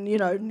there in,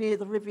 near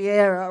the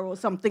Riviera or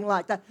something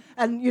like that,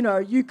 and,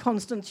 you,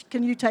 Constance,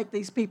 can you take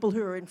these people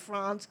who are in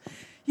France?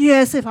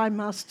 Yes, if I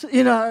must,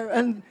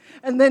 and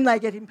then they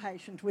get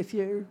impatient with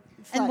you.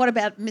 And what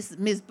about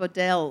Ms.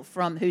 Bodel,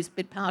 who's a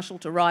bit partial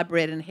to rye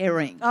bread and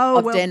herring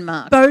of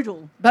Denmark?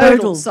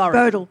 Bodil, sorry.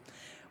 Bodil.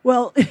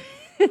 Well,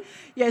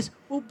 yes.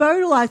 Well,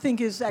 Bodil, I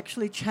think, is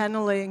actually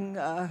channeling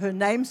her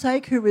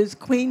namesake, who is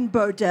Queen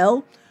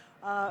Bodel,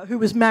 who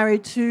was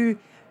married to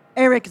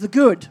Erik the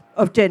Good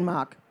of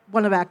Denmark,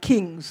 one of our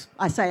kings.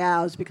 I say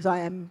ours because I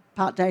am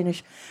part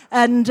Danish.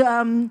 And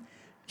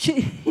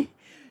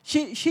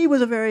She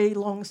was a very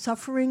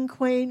long-suffering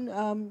queen,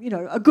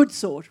 a good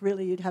sort,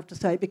 really, you'd have to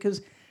say,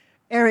 because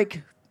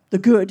Erik the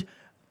Good,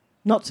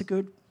 not so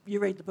good, you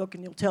read the book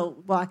and you'll tell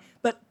why,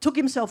 but took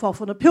himself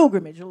off on a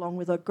pilgrimage along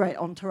with a great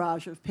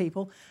entourage of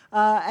people,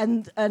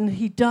 and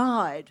he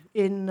died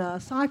in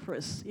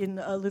Cyprus, in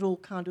a little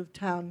kind of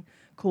town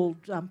called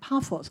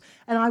Paphos.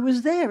 And I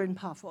was there in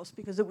Paphos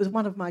because it was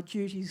one of my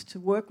duties to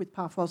work with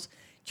Paphos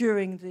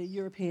during the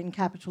European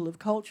Capital of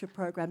Culture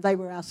program. They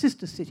were our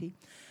sister city.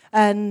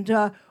 And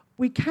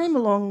we came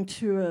along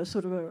to a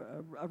sort of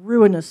a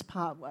ruinous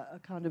part, a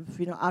kind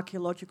of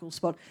archaeological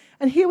spot,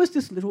 and here was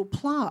this little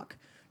plaque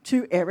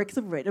to Erik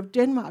the Red of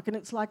Denmark, and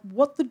it's like,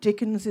 what the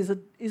dickens is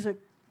a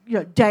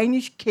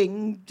Danish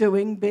king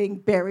doing, being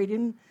buried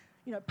in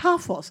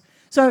Paphos?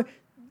 So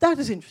that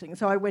is interesting.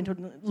 So I went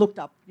and looked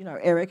up,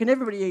 Erik, and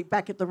everybody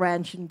back at the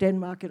ranch in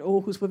Denmark at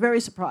Aarhus were very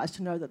surprised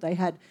to know that they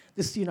had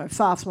this,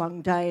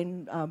 far-flung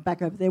Dane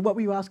back over there. What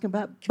were you asking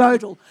about?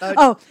 Bodil.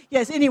 Oh,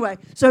 yes, anyway.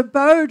 So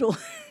Bodil.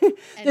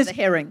 And the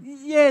herring.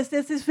 Yes,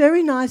 there's this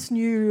very nice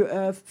new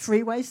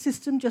freeway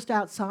system just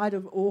outside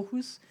of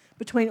Aarhus,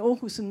 between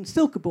Aarhus and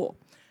Silkeborg.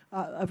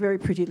 A very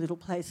pretty little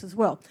place as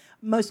well,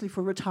 mostly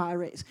for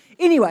retirees.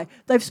 Anyway,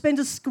 they've spent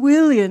a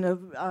squillion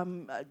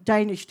of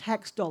Danish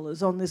tax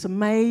dollars on this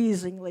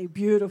amazingly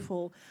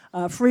beautiful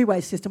freeway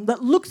system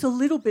that looks a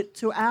little bit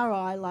to our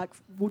eye like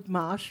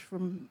Woodmarsh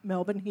from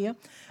Melbourne here.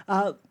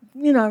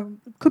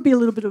 Could be a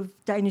little bit of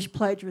Danish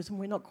plagiarism,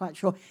 we're not quite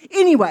sure.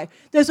 Anyway,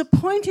 there's a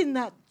point in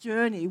that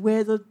journey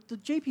where the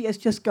GPS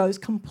just goes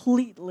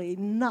completely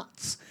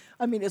nuts.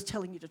 It's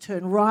telling you to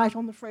turn right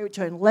on the freeway,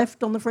 turn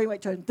left on the freeway,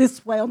 turn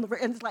this way on the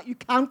freeway, and it's like you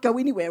can't go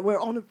anywhere. We're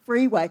on a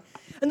freeway.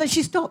 And then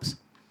she stops.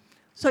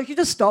 So she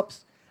just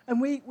stops,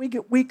 and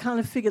we kind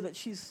of figure that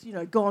she's,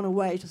 gone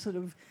away to sort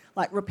of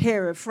like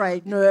repair of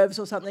frayed nerves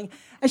or something.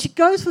 And she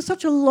goes for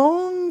such a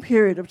long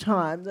period of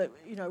time that,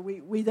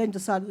 we then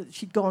decided that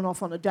she'd gone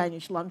off on a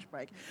Danish lunch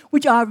break,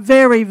 which are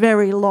very,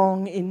 very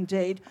long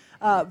indeed,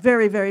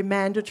 very, very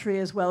mandatory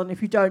as well. And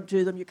if you don't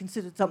do them, you're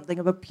considered something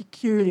of a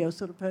peculiar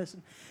sort of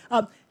person.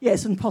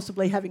 Yes, and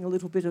possibly having a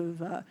little bit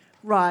of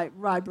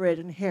rye bread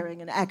and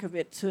herring and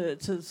akavit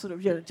to sort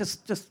of,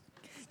 just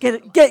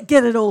get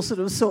it all sort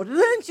of sorted.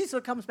 And then she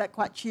sort of comes back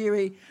quite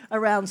cheery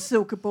around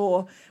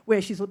Silkeborg,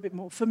 where she's a little bit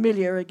more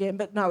familiar again.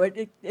 But no,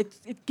 it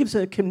gives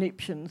her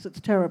conniptions. It's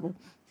terrible.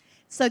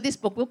 So this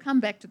book, we'll come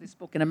back to this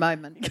book in a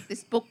moment, but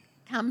this book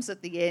comes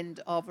at the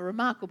end of a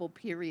remarkable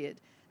period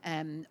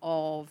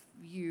of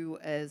you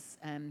as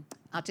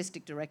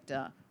artistic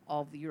director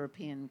of the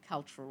European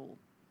Capital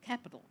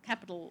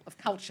of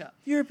Culture.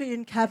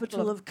 European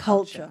Capital of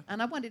Culture.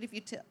 And I wondered if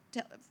you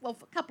a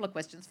couple of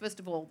questions. First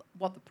of all,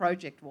 what the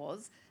project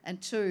was,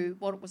 and two,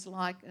 what it was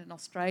like an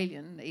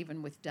Australian,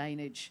 even with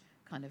Danish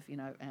kind of,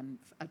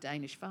 a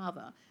Danish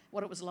father,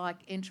 what it was like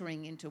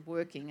entering into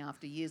working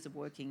after years of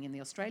working in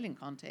the Australian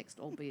context,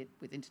 albeit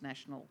with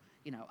international,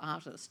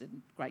 artists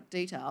in great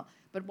detail,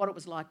 but what it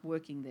was like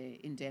working there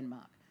in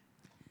Denmark.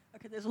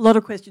 Okay, there's a lot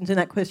of questions in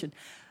that question.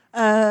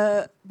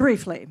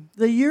 Briefly,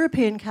 the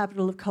European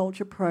Capital of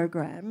Culture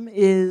program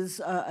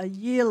is a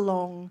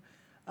year-long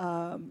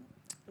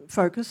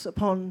focus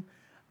upon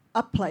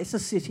a place, a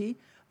city,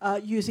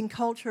 using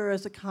culture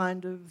as a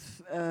kind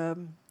of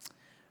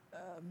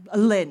a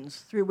lens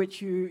through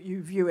which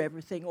you view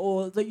everything,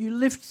 or that you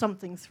lift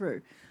something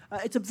through.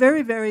 It's a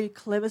very, very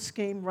clever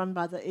scheme run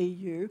by the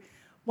EU.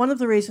 One of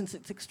the reasons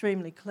it's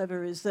extremely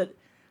clever is that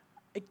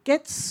it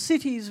gets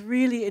cities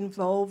really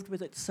involved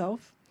with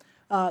itself.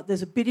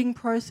 There's a bidding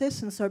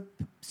process, and so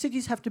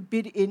cities have to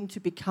bid in to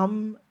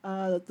become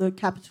the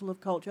capital of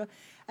culture.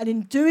 And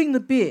in doing the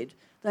bid,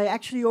 they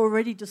actually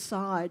already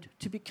decide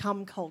to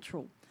become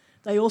cultural.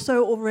 They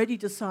also already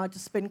decide to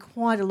spend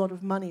quite a lot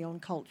of money on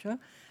culture,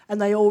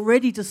 and they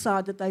already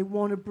decide that they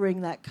want to bring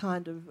that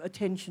kind of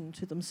attention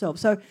to themselves.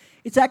 So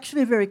it's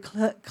actually a very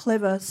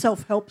clever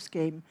self-help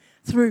scheme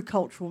through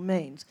cultural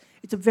means.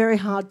 It's a very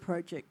hard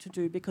project to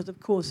do because,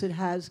 of course, it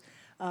has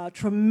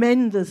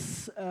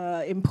tremendous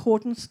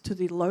importance to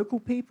the local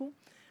people.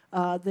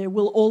 There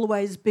will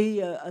always be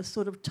a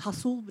sort of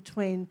tussle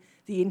between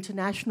the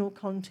international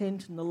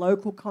content and the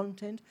local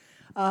content.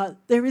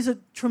 There is a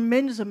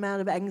tremendous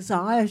amount of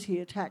anxiety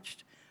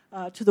attached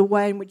to the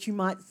way in which you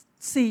might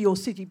see your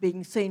city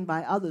being seen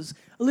by others.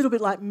 A little bit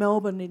like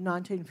Melbourne in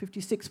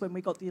 1956 when we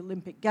got the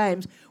Olympic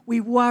Games. We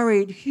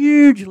worried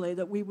hugely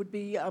that we would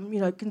be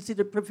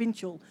considered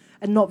provincial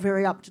and not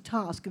very up to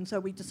task, and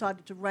so we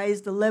decided to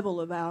raise the level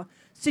of our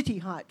city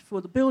height for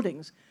the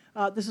buildings.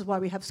 This is why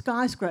we have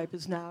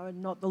skyscrapers now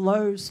and not the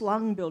low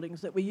slung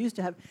buildings that we used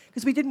to have,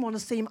 because we didn't want to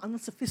seem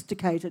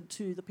unsophisticated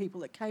to the people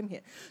that came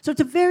here. So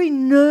it's a very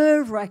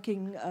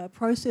nerve-wracking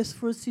process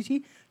for a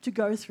city to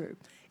go through.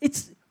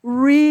 It's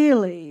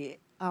really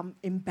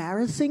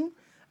embarrassing,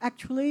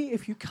 actually,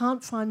 if you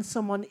can't find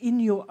someone in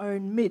your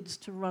own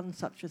midst to run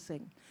such a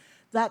thing.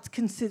 That's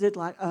considered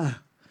like,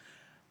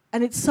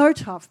 And it's so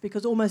tough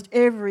because almost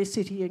every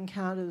city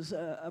encounters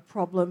a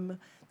problem.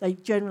 They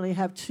generally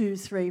have 2,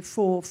 3,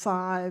 4,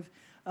 5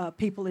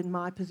 people in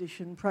my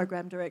position,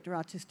 program director,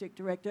 artistic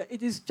director.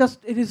 It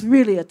is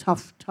really a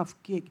tough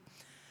gig.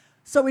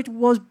 So it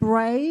was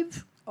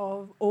brave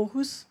of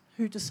Aarhus,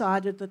 who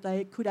decided that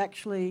they could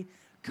actually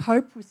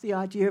cope with the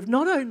idea of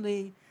not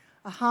only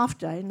a half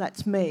day, and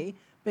that's me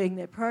being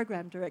their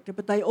program director,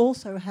 but they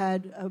also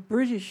had a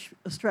British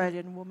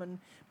Australian woman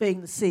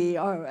being the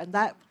CEO, and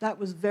that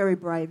was very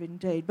brave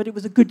indeed. But it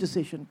was a good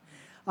decision,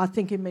 I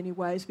think, in many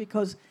ways,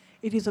 because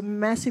it is a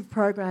massive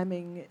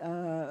programming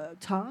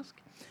task.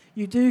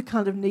 You do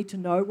kind of need to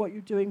know what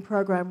you're doing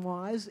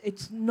program-wise.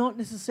 It's not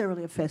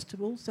necessarily a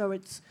festival, so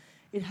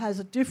it has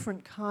a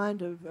different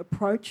kind of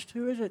approach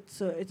to it.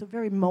 It's a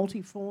very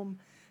multiform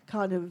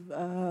kind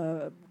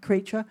of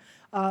creature.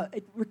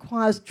 It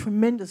requires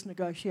tremendous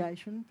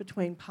negotiation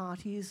between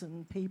parties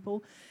and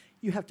people.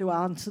 You have to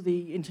answer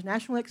the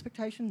international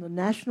expectation, the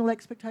national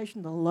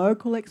expectation, the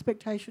local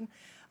expectation,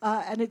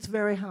 and it's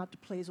very hard to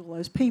please all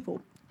those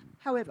people.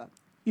 However,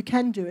 you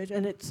can do it,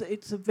 and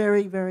it's a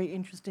very, very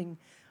interesting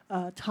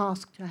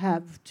task to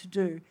have to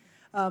do.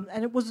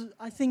 And it was,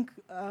 I think,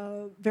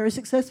 very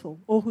successful.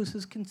 Aarhus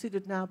is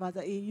considered now by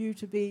the EU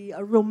to be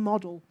a real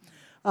model.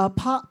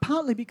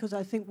 Partly because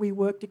I think we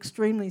worked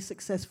extremely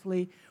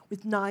successfully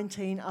with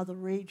 19 other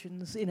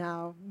regions in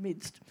our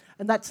midst.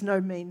 And that's no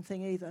mean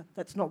thing either.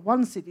 That's not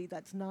one city,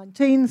 that's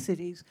 19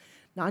 cities,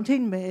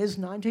 19 mayors,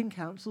 19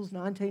 councils,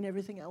 19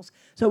 everything else.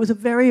 So it was a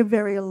very,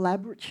 very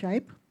elaborate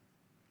shape.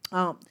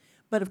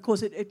 But of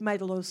course it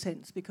made a lot of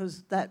sense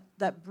because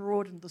that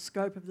broadened the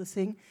scope of the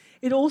thing.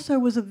 It also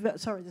was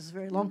sorry, this is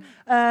very long.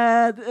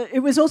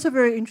 It was also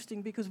very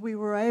interesting because we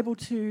were able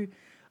to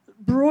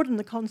broaden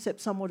the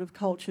concept somewhat of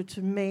culture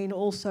to mean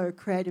also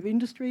creative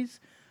industries.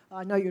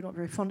 I know you're not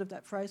very fond of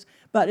that phrase,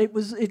 but it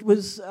was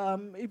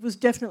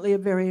definitely a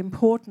very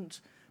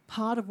important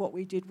part of what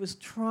we did was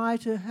try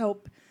to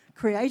help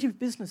creative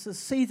businesses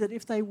see that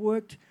if they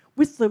worked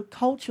with the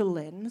culture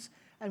lens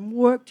and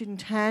worked in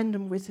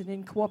tandem with and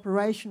in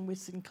cooperation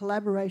with and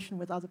collaboration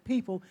with other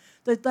people,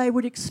 that they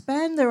would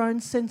expand their own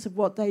sense of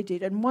what they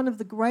did. And one of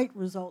the great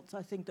results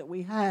I think that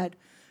we had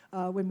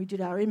when we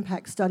did our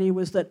impact study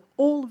was that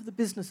all of the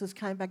businesses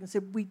came back and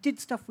said, we did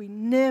stuff we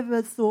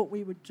never thought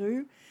we would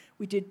do.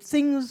 We did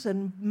things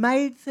and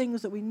made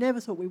things that we never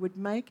thought we would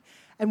make.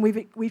 And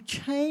we've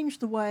changed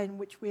the way in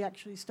which we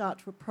actually start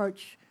to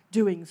approach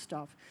doing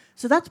stuff.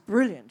 So that's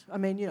brilliant. I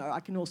mean, I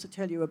can also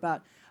tell you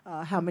about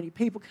how many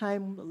people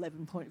came,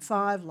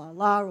 11.5,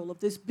 all of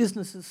this.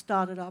 Businesses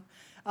started up.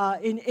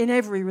 In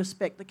every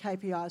respect, the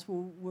KPIs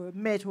were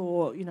met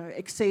or,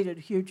 exceeded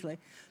hugely.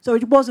 So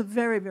it was a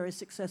very, very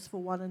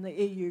successful one, and the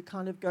EU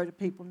kind of go to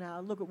people now,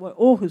 look at what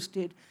Aarhus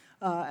did,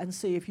 and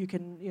see if you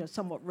can,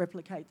 somewhat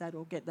replicate that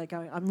or get that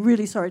going. I'm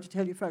really sorry to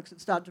tell you folks,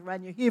 it started to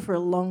run. You're here for a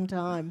long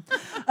time.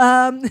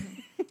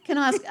 Can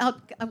I ask,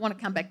 I want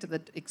to come back to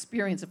the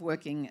experience of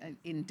working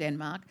in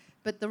Denmark,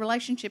 but the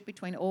relationship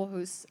between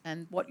Aarhus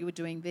and what you were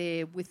doing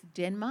there with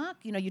Denmark,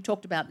 you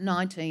talked about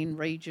 19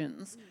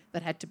 regions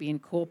that had to be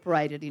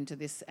incorporated into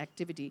this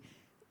activity.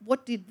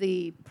 What did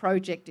the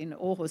project in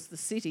Aarhus, the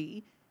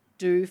city,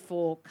 do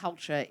for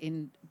culture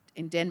in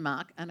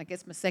Denmark? And I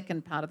guess my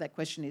second part of that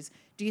question is,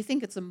 do you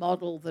think it's a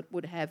model that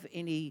would have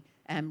any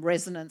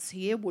resonance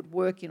here, would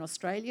work in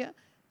Australia?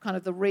 Kind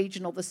of the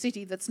regional, the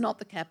city that's not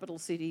the capital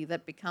city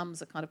that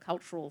becomes a kind of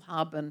cultural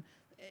hub. And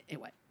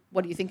anyway,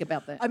 what do you think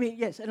about that? I mean,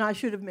 yes, and I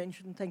should have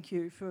mentioned, thank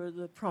you for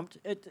the prompt.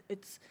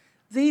 It's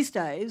these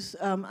days,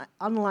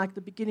 unlike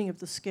the beginning of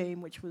the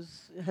scheme, which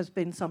has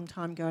been some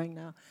time going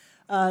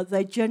now,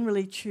 they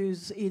generally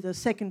choose either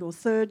second or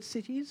third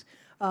cities,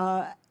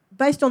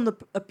 based on the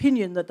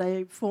opinion that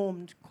they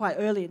formed quite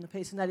early in the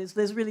piece, and that is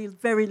there's really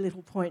very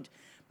little point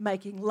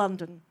making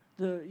London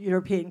the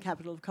European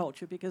capital of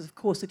culture, because of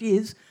course it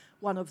is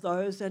one of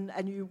those, and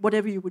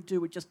whatever you would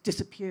do would just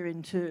disappear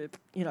into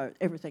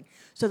everything.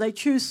 So they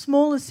choose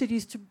smaller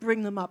cities to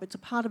bring them up. It's a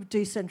part of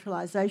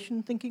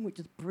decentralisation thinking, which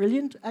is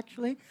brilliant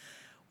actually.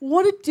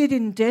 What it did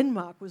in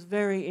Denmark was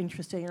very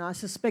interesting, and I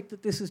suspect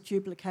that this is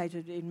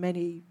duplicated in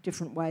many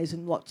different ways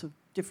in lots of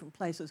different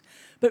places.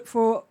 But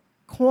for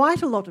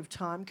quite a lot of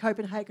time,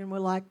 Copenhagen were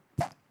like,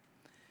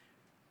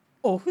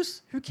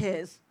 Aarhus, who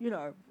cares?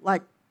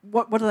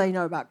 What do they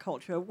know about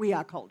culture? We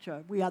are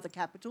culture. We are the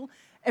capital.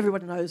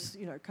 Everyone knows,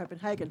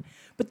 Copenhagen.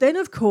 But then,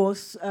 of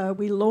course,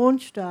 we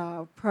launched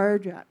our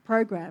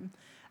program,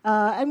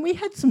 and we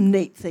had some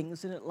neat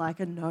things in it, like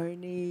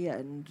Anoni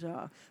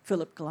and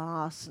Philip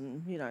Glass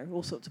and,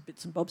 all sorts of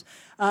bits and bobs.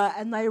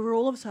 And they were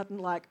all of a sudden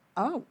like,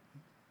 oh,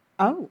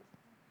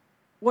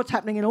 what's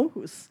happening in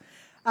Aarhus?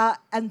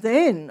 And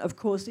then, of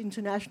course,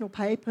 international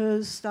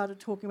papers started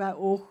talking about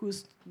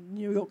Aarhus.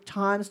 New York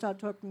Times started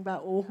talking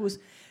about Aarhus,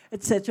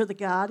 etc. The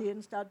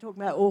Guardian started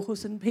talking about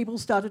Aarhus, and people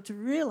started to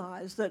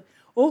realise that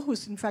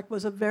Aarhus, in fact,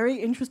 was a very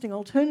interesting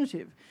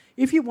alternative.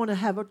 If you want to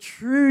have a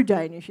true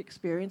Danish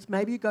experience,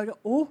 maybe you go to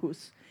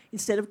Aarhus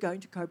instead of going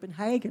to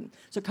Copenhagen.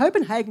 So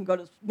Copenhagen got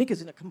its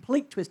knickers in a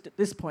complete twist at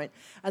this point,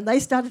 and they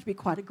started to be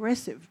quite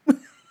aggressive.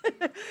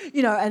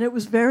 And it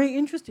was very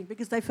interesting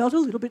because they felt a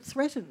little bit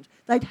threatened.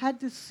 They'd had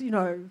this,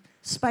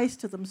 space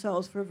to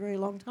themselves for a very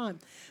long time.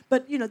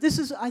 But, this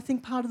is, I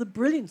think, part of the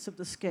brilliance of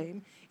the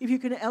scheme. If you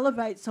can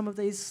elevate some of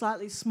these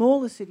slightly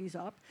smaller cities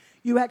up,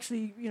 you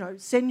actually,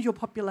 send your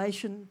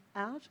population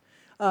out.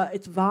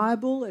 It's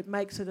viable. It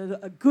makes it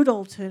a good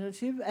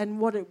alternative. And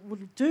what it will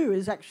do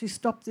is actually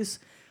stop this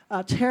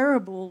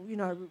terrible,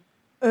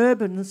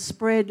 urban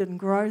spread and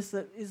growth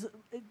that is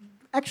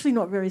actually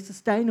not very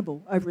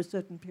sustainable over a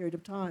certain period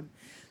of time.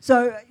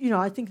 So,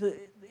 I think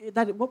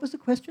that what was the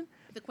question?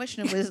 The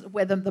question was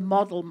whether the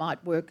model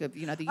might work of, the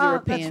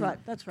European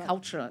that's right.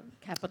 culture,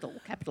 capital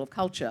of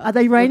culture. Are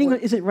they raining?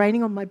 Is it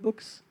raining on my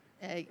books?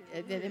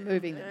 They're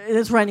moving them.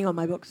 It's raining on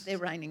my books. They're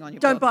raining on your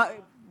Don't books.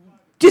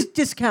 buy,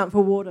 discount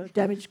for water,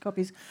 damaged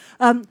copies.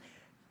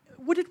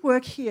 Would it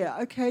work here?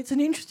 Okay, it's an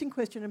interesting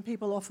question, and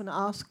people often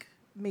ask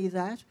me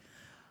that.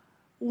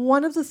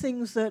 One of the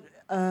things that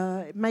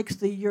makes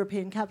the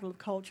European capital of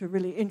culture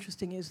really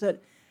interesting is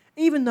that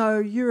even though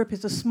Europe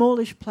is a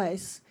smallish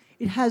place,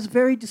 it has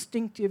very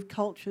distinctive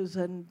cultures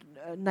and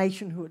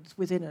nationhoods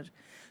within it.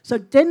 So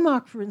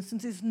Denmark, for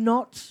instance, is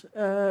not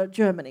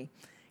Germany.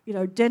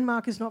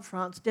 Denmark is not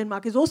France.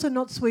 Denmark is also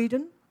not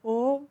Sweden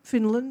or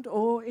Finland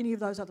or any of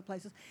those other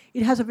places.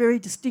 It has a very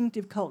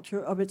distinctive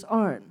culture of its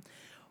own.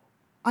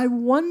 I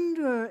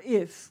wonder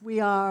if we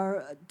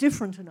are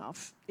different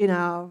enough in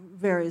our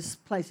various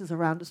places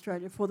around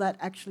Australia for that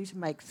actually to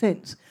make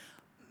sense.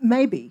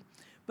 Maybe,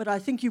 but I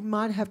think you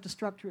might have to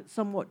structure it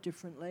somewhat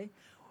differently.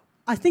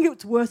 I think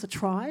it's worth a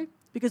try,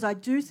 because I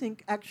do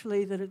think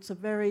actually that it's a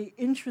very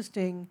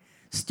interesting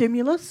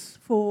stimulus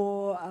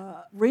for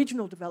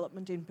regional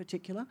development in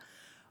particular.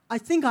 I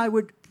think I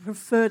would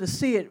prefer to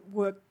see it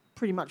work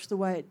pretty much the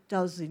way it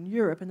does in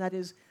Europe, and that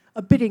is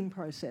a bidding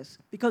process,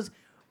 because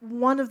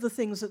one of the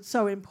things that's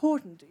so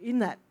important in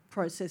that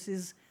process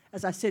is,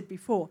 as I said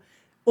before,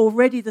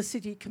 already the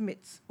city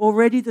commits.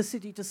 Already the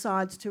city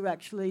decides to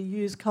actually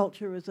use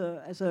culture as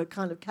a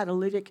kind of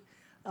catalytic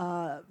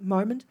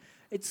moment.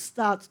 It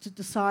starts to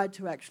decide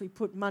to actually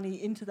put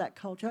money into that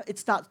culture. It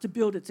starts to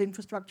build its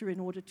infrastructure in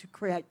order to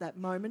create that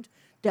moment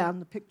down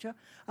the picture,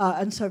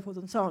 and so forth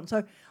and so on.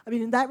 So, I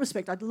mean, in that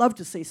respect, I'd love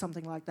to see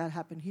something like that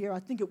happen here. I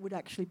think it would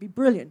actually be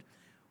brilliant.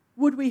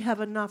 Would we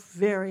have enough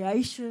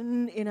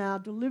variation in our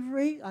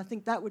delivery? I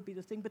think that would be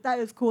the thing. But that,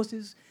 of course,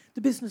 is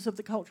the business of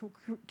the cultural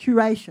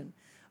curation.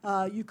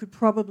 You could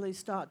probably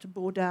start to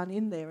bore down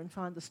in there and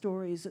find the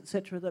stories,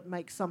 etc., that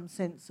make some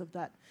sense of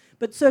that.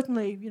 But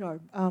certainly, you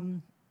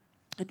know,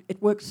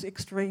 it works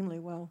extremely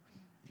well.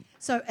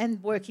 So,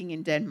 and working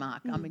in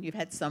Denmark, I mean, you've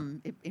had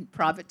some, in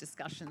private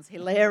discussions,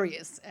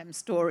 hilarious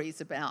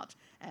stories about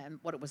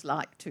what it was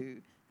like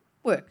to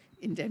work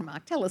in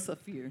Denmark. Tell us a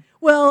few.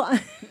 Well,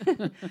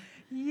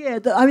 yeah,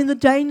 I mean, the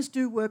Danes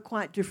do work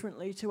quite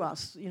differently to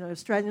us. You know,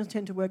 Australians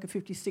tend to work a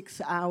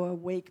 56-hour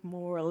week,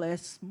 more or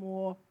less,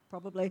 more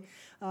probably,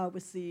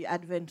 with the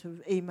advent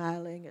of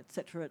emailing,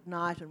 etc., at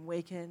night and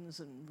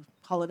weekends and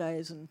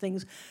holidays and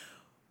things.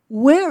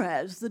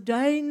 Whereas the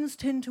Danes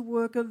tend to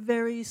work a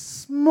very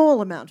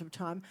small amount of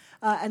time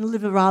and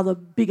live a rather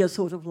bigger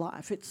sort of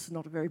life. It's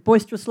not a very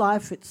boisterous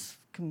life. It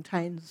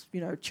contains,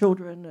 you know,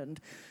 children and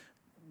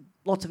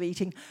lots of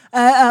eating.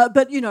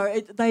 But, you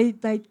know,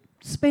 they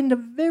spend a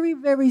very,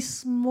 very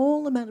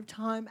small amount of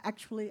time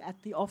actually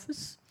at the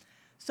office.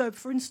 So,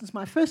 for instance,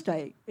 my first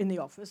day in the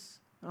office,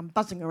 I'm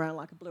buzzing around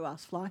like a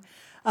blue-ass fly,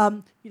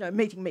 you know,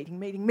 meeting,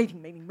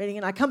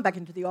 and I come back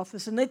into the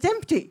office and it's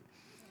empty.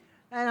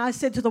 And I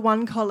said to the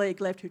one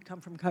colleague left who'd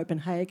come from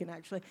Copenhagen,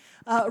 actually,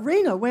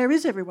 Rena, where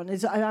is everyone?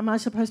 Am I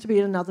supposed to be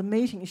in another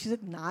meeting? And she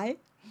said, no.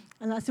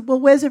 And I said, well,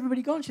 where's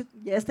everybody gone? She said,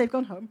 yes, they've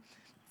gone home.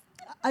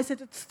 I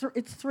said, it's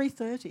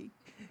 3:30.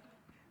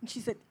 And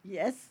she said,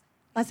 yes.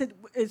 I said,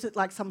 is it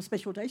like some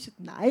special day? She said,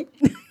 no.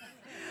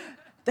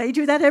 They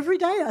do that every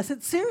day. I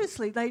said,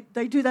 seriously,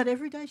 they do that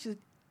every day? She said,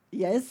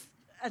 yes.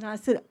 And I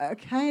said,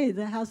 okay,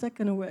 how's that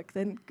going to work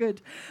then?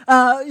 Good.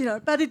 You know,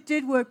 but it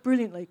did work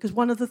brilliantly, because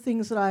one of the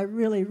things that I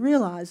really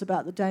realise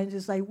about the Danes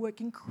is they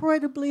work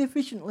incredibly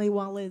efficiently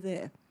while they're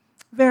there.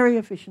 Very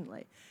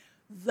efficiently.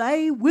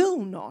 They will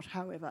not,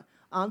 however,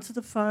 answer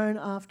the phone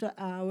after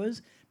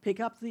hours, pick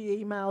up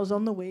the emails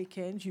on the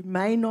weekends. You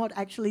may not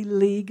actually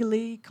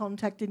legally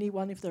contact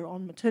anyone if they're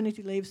on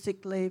maternity leave,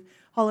 sick leave,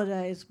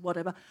 holidays,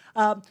 whatever.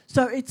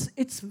 So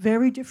it's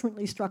very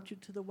differently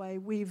structured to the way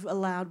we've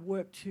allowed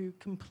work to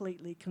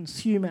completely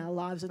consume our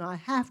lives. And I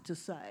have to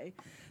say,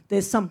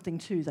 there's something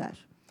to that.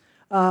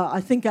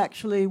 I think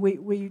actually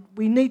we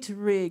need to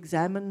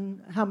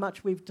re-examine how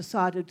much we've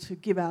decided to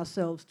give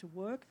ourselves to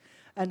work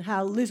and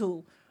how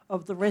little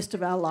of the rest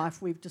of our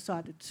life we've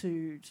decided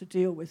to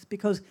deal with,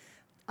 because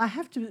I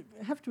have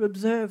to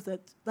observe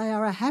that they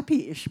are a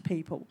happy-ish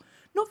people.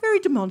 Not very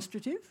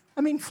demonstrative.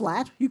 I mean,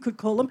 flat, you could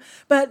call them.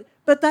 But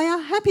they are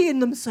happy in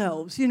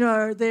themselves. You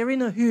know, their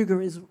inner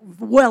hygge is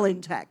well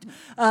intact.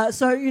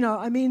 So, you know,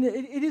 I mean,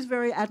 it is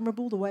very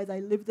admirable the way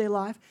they live their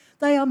life.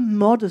 They are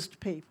modest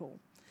people.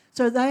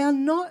 So they are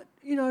not,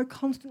 you know,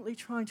 constantly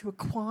trying to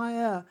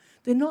acquire.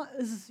 They're not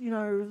as, you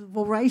know,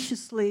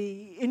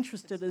 voraciously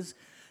interested as,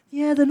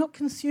 yeah, they're not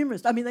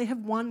consumerist. I mean, they have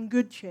one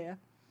good chair.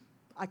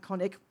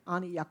 Iconic,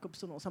 Arnie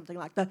Jacobsen or something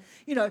like that.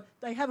 You know,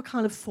 they have a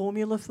kind of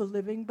formula for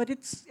living, but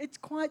it's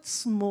quite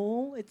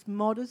small, it's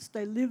modest.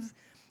 They live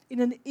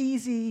in an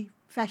easy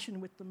fashion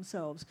with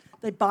themselves.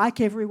 They bike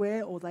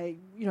everywhere or they,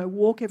 you know,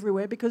 walk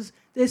everywhere because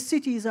their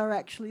cities are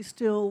actually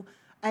still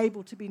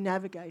able to be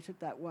navigated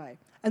that way.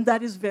 And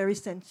that is very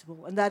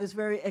sensible and that is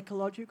very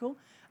ecological.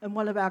 And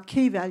one of our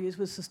key values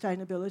was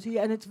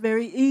sustainability, and it's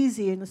very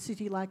easy in a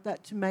city like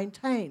that to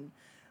maintain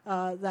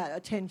that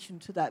attention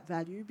to that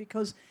value,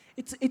 because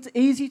it's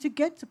easy to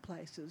get to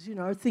places, you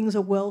know, things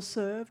are well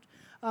served,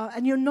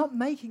 and you're not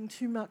making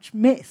too much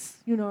mess,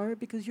 you know,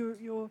 because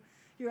you're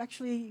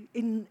actually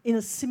in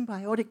a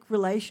symbiotic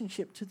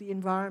relationship to the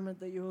environment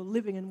that you're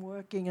living and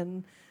working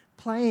and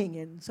playing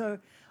in. So,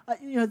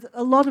 you know,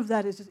 a lot of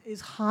that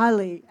is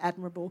highly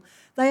admirable.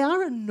 They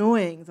are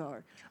annoying,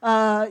 though.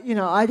 You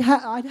know, I'd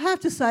have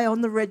to say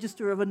on the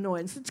register of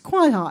annoyance, it's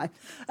quite high,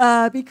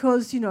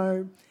 because, you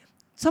know,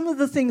 some of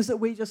the things that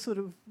we just sort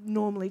of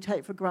normally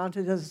take for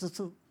granted as a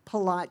sort of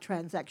polite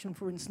transaction,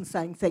 for instance,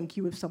 saying thank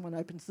you if someone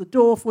opens the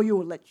door for you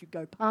or lets you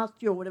go past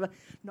you or whatever,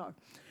 no.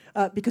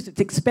 Because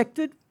it's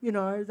expected, you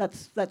know,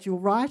 that's your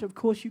right. Of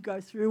course you go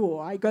through,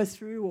 or I go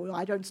through, or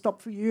I don't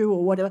stop for you,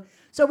 or whatever.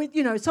 So,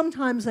 you know,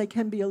 sometimes they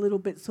can be a little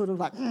bit sort of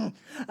like...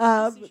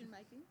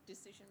 Decision-making?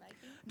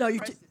 No,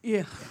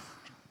 yeah.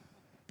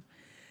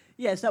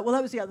 Yes, that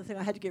was the other thing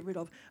I had to get rid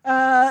of.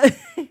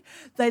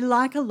 They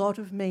like a lot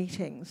of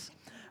meetings.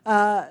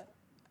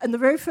 And the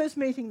very first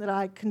meeting that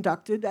I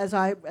conducted, as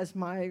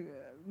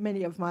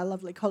many of my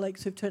lovely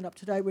colleagues who've turned up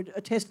today would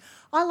attest,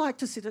 I like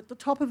to sit at the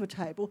top of a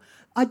table.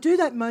 I do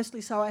that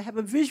mostly so I have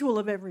a visual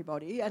of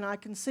everybody and I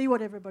can see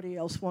what everybody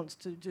else wants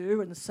to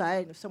do and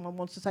say, and if someone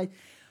wants to say,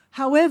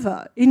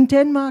 However, in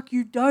Denmark,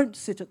 you don't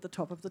sit at the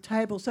top of the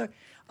table. So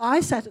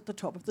I sat at the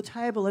top of the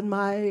table, and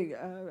my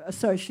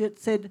associate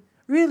said,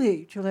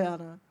 "Really,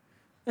 Juliana,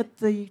 at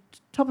the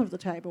top of the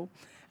table?"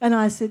 And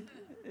I said,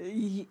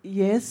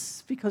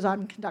 "Yes, because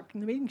I'm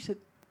conducting the meeting." She said,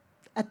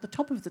 "At the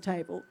top of the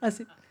table?" I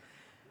said,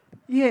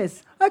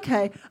 "Yes,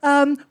 okay.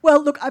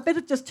 Well, look, I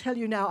better just tell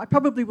you now, I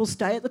probably will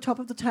stay at the top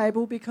of the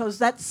table because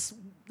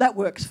that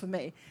works for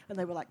me." And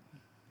they were like,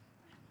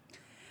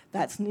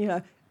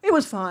 it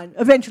was fine.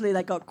 Eventually,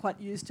 they got quite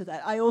used to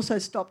that. I also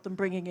stopped them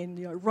bringing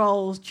in,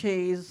 rolls,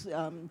 cheese,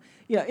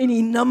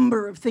 any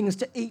number of things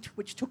to eat,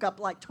 which took up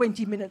like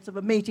 20 minutes of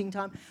a meeting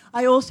time.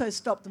 I also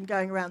stopped them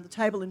going around the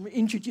table and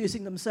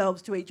introducing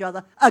themselves to each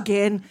other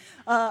again.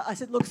 I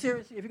said, "Look,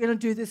 seriously, if you're going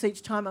to do this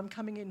each time, I'm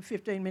coming in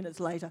 15 minutes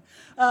later."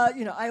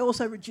 I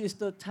also reduced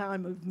the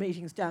time of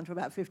meetings down to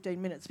about 15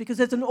 minutes because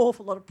there's an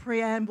awful lot of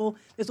preamble.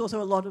 There's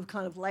also a lot of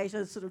kind of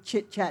later sort of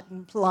chit-chat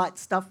and polite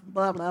stuff,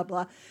 blah, blah,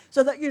 blah.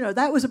 So that,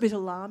 that was a bit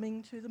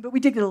alarming to them, but we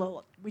did get a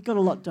lot. We got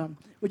a lot done,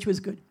 which was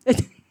good.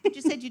 But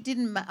you said you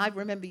didn't. I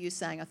remember you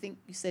saying. I think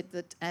you said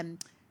that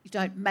you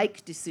don't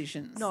make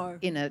decisions. No,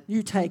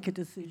 you take a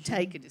decision.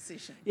 Take a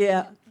decision.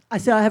 Yeah, I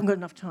said I haven't got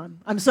enough time.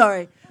 I'm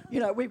sorry.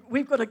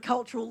 We've got a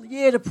cultural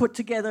year to put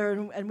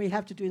together, and we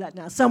have to do that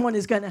now. Someone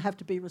is going to have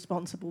to be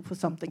responsible for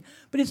something,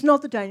 but it's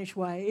not the Danish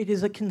way. It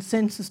is a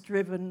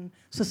consensus-driven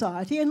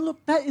society, and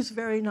look, that is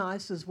very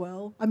nice as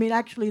well. I mean,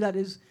 actually, that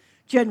is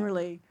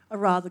generally a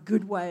rather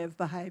good way of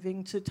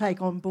behaving, to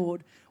take on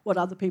board what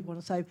other people want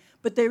to say.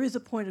 But there is a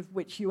point at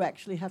which you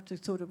actually have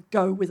to sort of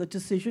go with a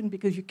decision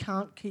because you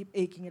can't keep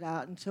eking it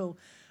out until,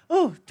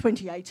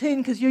 2018,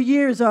 because your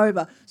year is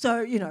over.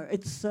 So,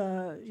 it's,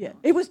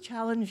 it was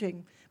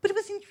challenging, but it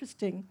was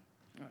interesting.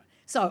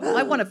 So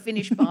I want to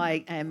finish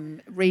by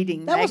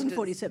reading... That wasn't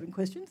 47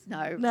 questions. No,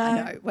 I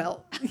know.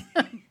 Well,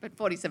 but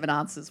 47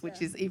 answers,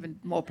 which is even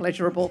more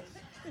pleasurable.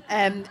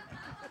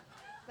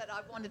 But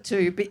I wanted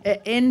to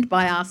end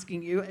by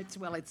asking you, it's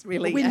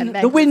really...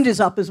 The wind is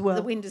up as well.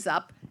 The wind is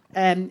up.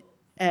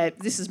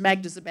 This is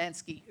Magda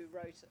Zabansky, who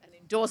wrote an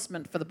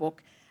endorsement for the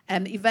book.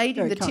 Evading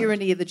Very the kind.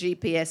 tyranny of the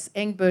GPS,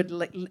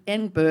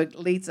 Engberg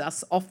leads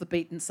us off the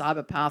beaten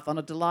cyber path on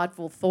a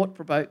delightful,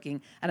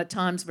 thought-provoking and at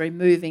times very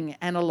moving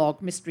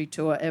analogue mystery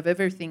tour of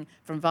everything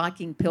from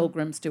Viking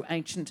pilgrims to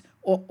ancient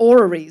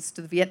orreries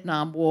to the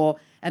Vietnam War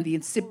and the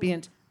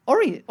incipient...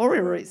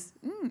 Orreries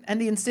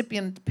and the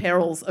incipient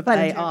perils of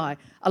AI.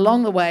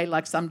 Along the way,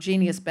 like some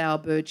genius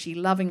bowerbird, she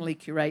lovingly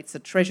curates a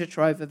treasure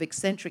trove of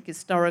eccentric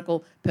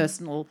historical,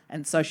 personal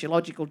and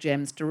sociological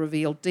gems to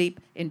reveal deep,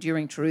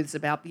 enduring truths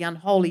about the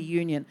unholy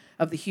union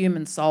of the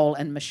human soul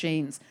and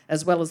machines,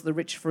 as well as the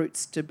rich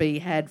fruits to be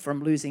had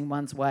from losing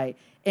one's way.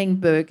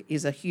 Engberg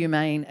is a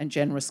humane and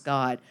generous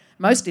guide.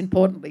 Most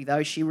importantly,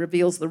 though, she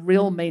reveals the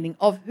real meaning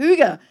of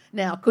hygge.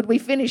 Now, could we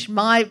finish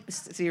my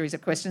series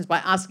of questions by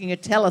asking you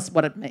to tell us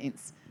what it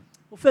means?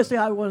 Well, firstly,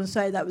 I want to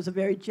say that was a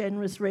very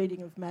generous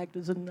reading of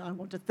Magda's, and I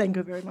want to thank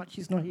her very much.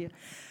 She's not here.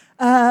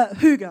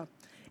 Hygge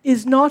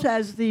is not,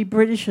 as the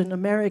British and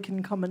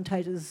American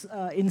commentators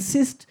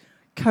insist,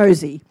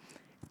 cosy.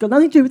 It's got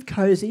nothing to do with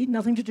cosy,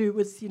 nothing to do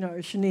with,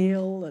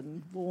 chenille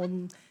and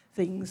warm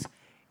things.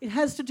 It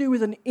has to do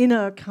with an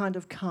inner kind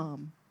of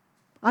calm.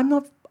 I'm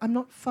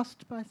not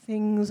fussed by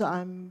things.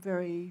 I'm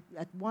very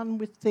at one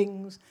with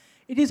things.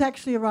 It is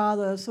actually a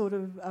rather sort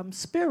of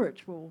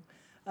spiritual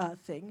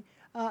thing,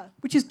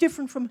 which is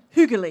different from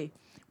hyggelig,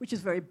 which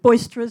is very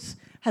boisterous,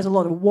 has a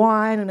lot of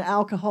wine and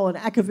alcohol and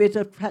akavit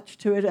attached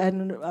to it,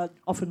 and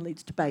often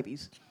leads to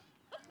babies,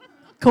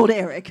 called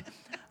Eric.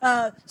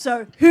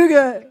 So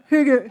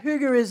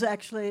hygge is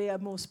actually a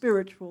more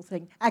spiritual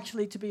thing.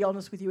 Actually, to be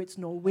honest with you, it's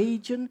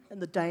Norwegian,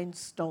 and the Danes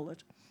stole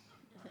it.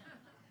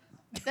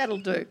 That'll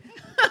do.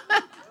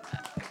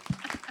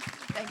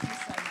 Thank you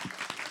so much.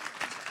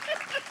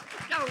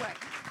 Go away.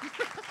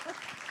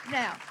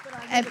 Now, But I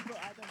don't have a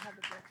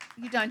book.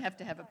 you don't have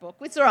to have a book.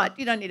 It's all right.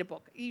 You don't need a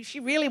book. She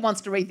really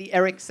wants to read the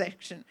Eric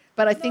section,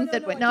 but I think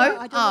that I don't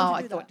want to do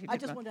I that. thought you did. I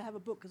just want to have a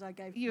book because I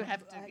gave. You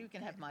have to. You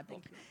can have my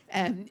book.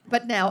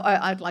 But now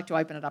I'd like to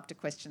open it up to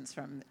questions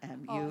from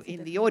you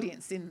in the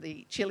audience, in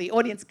the Chile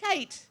audience.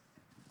 Kate.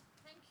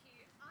 Thank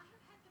you. I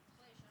have had the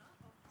pleasure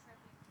of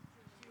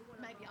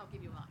travelling. Maybe I'll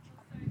give you a mic.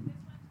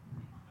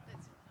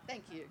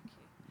 Thank you.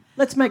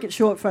 Let's make it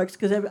short, folks,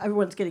 because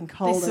everyone's getting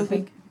cold. I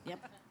think.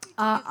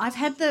 I've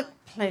had the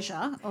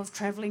pleasure of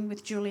travelling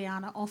with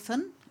Juliana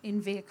often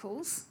in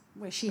vehicles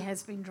where she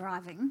has been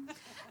driving,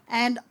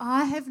 and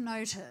I have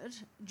noted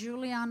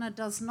Juliana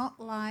does not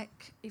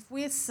like, if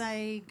we're,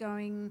 say,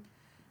 going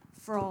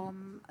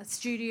from a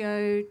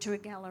studio to a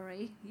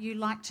gallery, you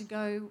like to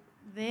go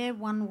there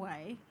one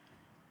way,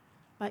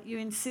 but you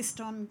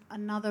insist on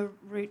another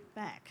route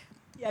back.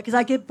 Yeah, because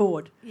I get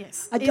bored.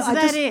 Yes.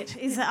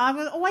 Is that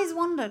I've always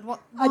wondered why.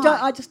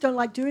 I just don't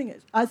like doing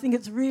it. I think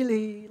it's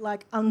really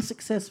like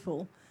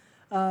unsuccessful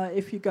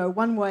if you go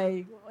one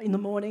way in the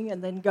morning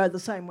and then go the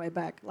same way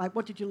back. Like,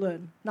 what did you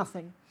learn?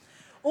 Nothing.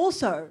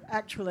 Also,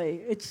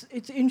 actually,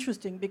 it's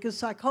interesting because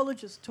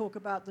psychologists talk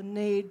about the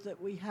need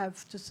that we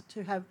have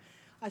to have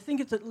I think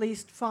it's at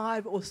least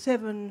 5 or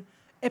 7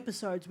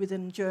 episodes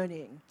within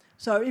Journeying.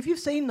 So if you've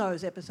seen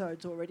those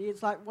episodes already,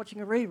 it's like watching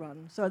a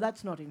rerun. So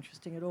that's not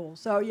interesting at all.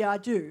 So yeah, I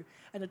do,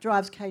 and it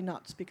drives Kay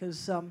nuts because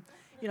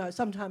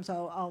sometimes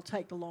I'll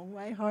take the long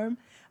way home,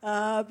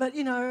 but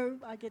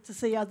I get to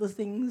see other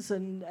things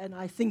and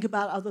I think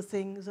about other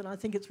things, and I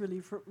think it's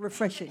really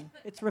refreshing.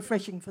 It's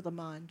refreshing for the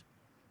mind.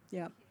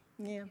 Yeah.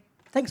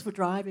 Thanks for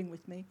driving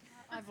with me.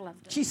 I've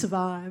loved it. She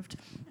survived.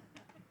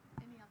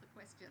 Any other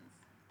questions?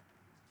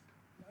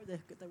 No,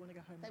 they want to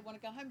go home. They want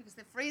to go home because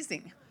they're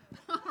freezing.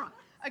 All right.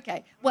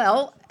 Okay.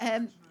 Well,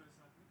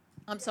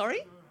 I'm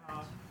sorry?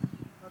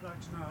 I'd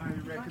like to know how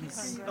you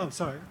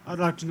reconcile. I'd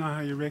like to know how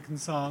you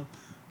reconcile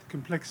the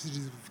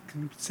complexities of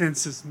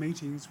consensus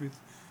meetings with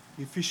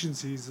the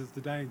efficiencies of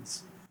the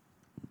Danes.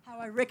 How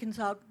I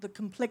reconcile the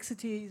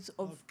complexities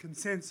of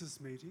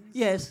consensus meetings.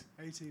 Yes.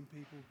 18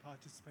 people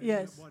participating.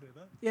 Yes.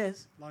 Whatever.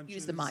 Yes. Lunches,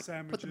 Use the mic.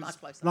 sandwiches, Put the mic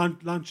closer.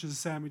 Lunches,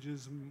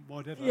 sandwiches, and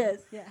whatever. Yes.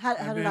 Yeah.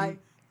 How did I?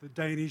 The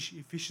Danish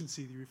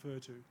efficiency that you refer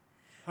to.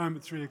 Home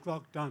at 3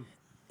 o'clock, done.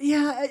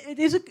 Yeah, it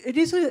is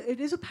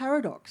a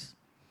paradox,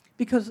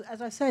 because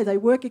as I say, they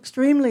work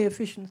extremely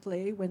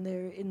efficiently when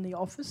they're in the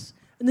office,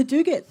 and they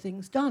do get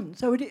things done.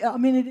 So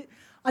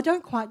I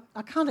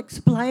can't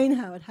explain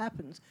how it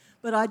happens,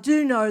 but I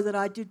do know that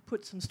I did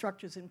put some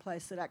structures in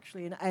place that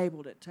actually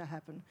enabled it to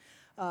happen,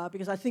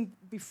 because I think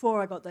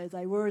before I got there,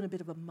 they were in a bit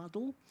of a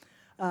muddle.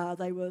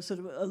 They were sort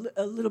of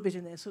a little bit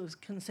in their sort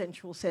of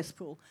consensual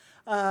cesspool,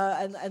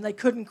 and they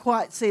couldn't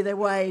quite see their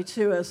way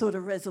to a sort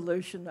of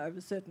resolution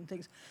over certain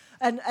things.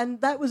 And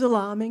that was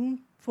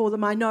alarming for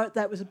them. I know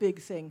that was a big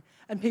thing.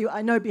 And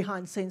I know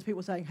behind the scenes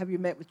people saying, have you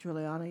met with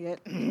Juliana yet?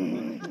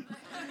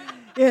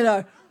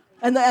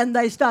 And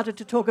they started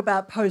to talk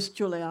about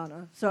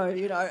post-Juliana. So,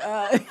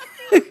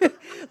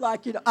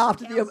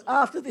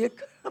 after the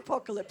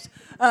apocalypse.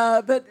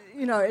 But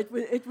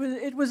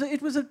it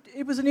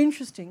was an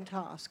interesting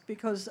task,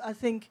 because I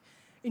think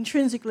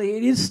intrinsically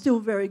it is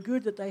still very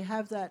good that they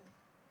have that,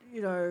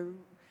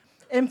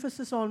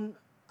 emphasis on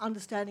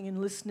understanding and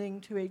listening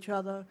to each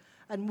other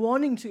and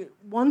wanting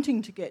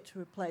to get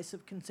to a place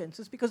of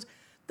consensus, because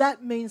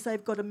that means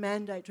they've got a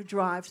mandate to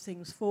drive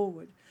things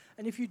forward.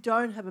 And if you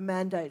don't have a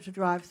mandate to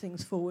drive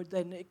things forward,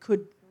 then it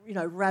could,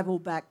 ravel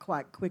back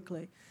quite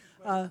quickly.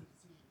 Pardon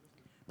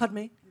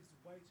me?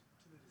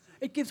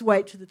 It gives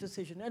weight to the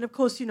decision. And of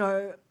course,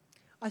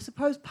 I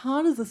suppose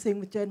part of the thing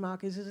with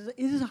Denmark is it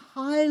is a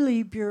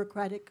highly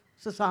bureaucratic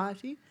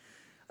society.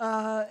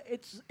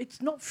 It's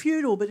not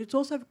feudal, but it's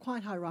also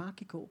quite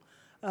hierarchical.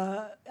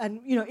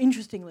 And,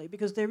 interestingly,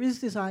 because there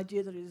is this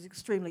idea that it is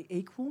extremely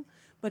equal,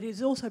 but it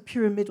is also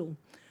pyramidal.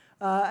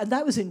 And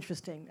that was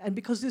interesting. And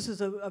because this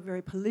is a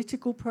very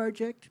political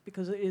project,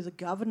 because it is a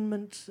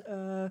government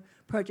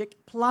project,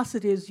 plus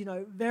it is,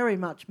 very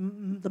much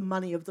the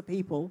money of the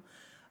people,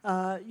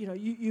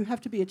 you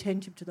have to be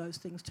attentive to those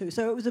things too.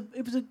 So it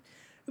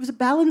was a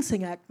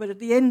balancing act, but at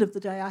the end of the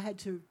day, I had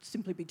to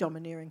simply be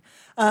domineering.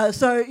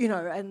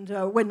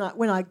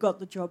 When I got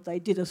the job, they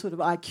did a sort of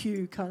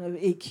IQ kind of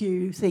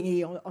EQ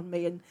thingy on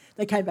me, and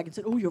they came back and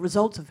said, "Oh, your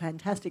results are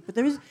fantastic, but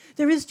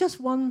there is just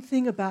one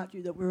thing about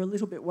you that we're a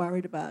little bit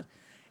worried about.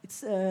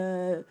 It's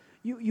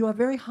you are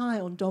very high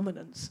on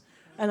dominance,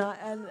 and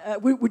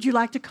would you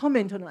like to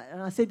comment on it?"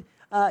 And I said,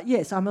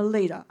 yes, I'm a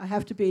leader. I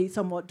have to be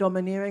somewhat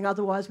domineering,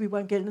 otherwise we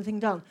won't get anything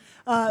done.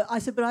 I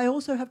said, but I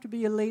also have to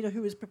be a leader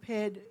who is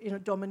prepared in a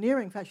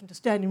domineering fashion to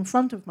stand in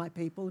front of my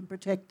people and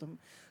protect them.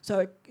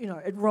 So,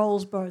 it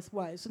rolls both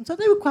ways. And so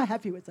they were quite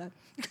happy with that.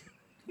 You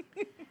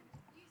said that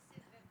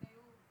they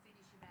all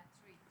finish about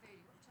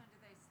 3:30. What time do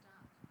they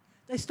start?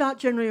 They start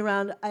generally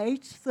around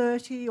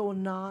 8:30 or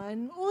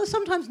 9, or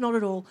sometimes not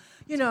at all.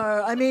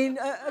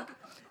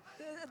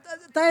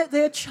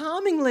 They're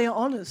charmingly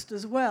honest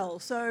as well.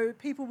 So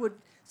people would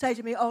say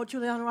to me, "Oh,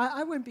 Juliana,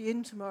 I won't be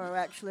in tomorrow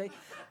actually,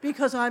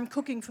 because I'm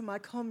cooking for my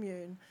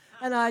commune."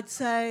 And I'd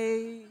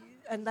say,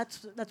 and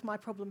that's my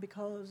problem,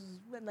 because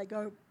when they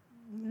go,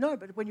 "No,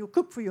 but when you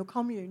cook for your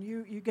commune,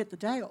 you get the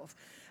day off,"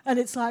 and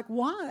it's like,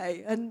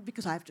 why? And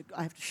because I have to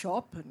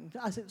shop. And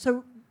I said,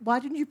 "So why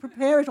didn't you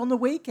prepare it on the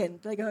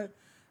weekend?" They go,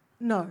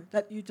 "No,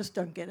 that you just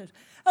don't get it."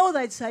 Or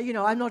they'd say,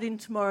 "I'm not in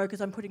tomorrow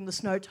because I'm putting the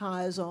snow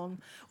tyres on,"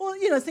 or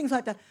things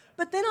like that.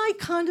 But then I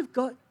kind of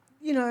got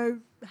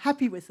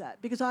happy with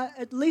that, because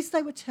at least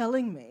they were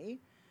telling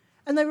me,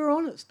 and they were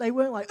honest. They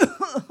weren't like,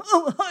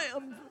 "Oh, hi,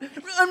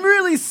 I'm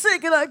really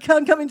sick and I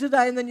can't come in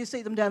today," and then you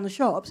see them down the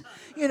shops.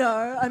 They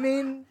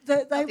The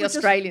were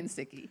Australian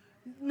sickie.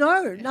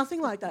 No,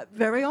 nothing like that.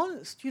 Very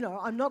honest.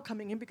 I'm not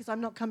coming in because I'm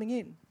not coming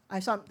in. I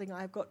have something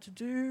I've got to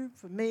do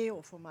for me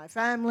or for my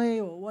family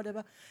or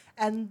whatever.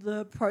 And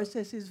the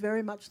process is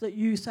very much that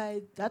you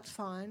say, "That's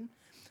fine."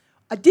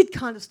 I did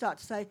kind of start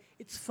to say,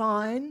 "It's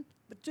fine,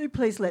 but do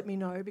please let me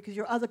know, because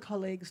your other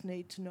colleagues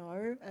need to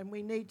know, and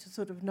we need to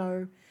sort of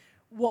know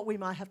what we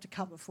might have to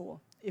cover for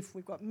if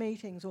we've got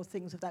meetings or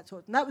things of that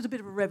sort." And that was a bit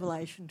of a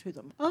revelation to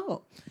them.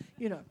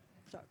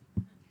 So.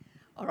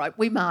 All right,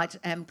 we might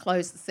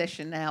close the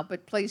session now,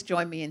 but please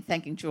join me in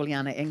thanking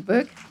Juliana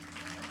Engberg.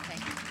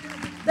 Thank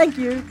you. Thank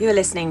you. You are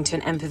listening to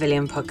an M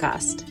Pavilion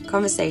podcast,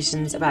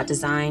 conversations about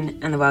design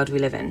and the world we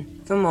live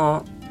in. For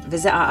more,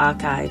 visit our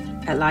archive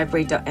at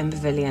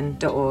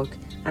library.mpavilion.org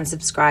and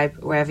subscribe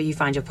wherever you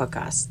find your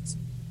podcasts.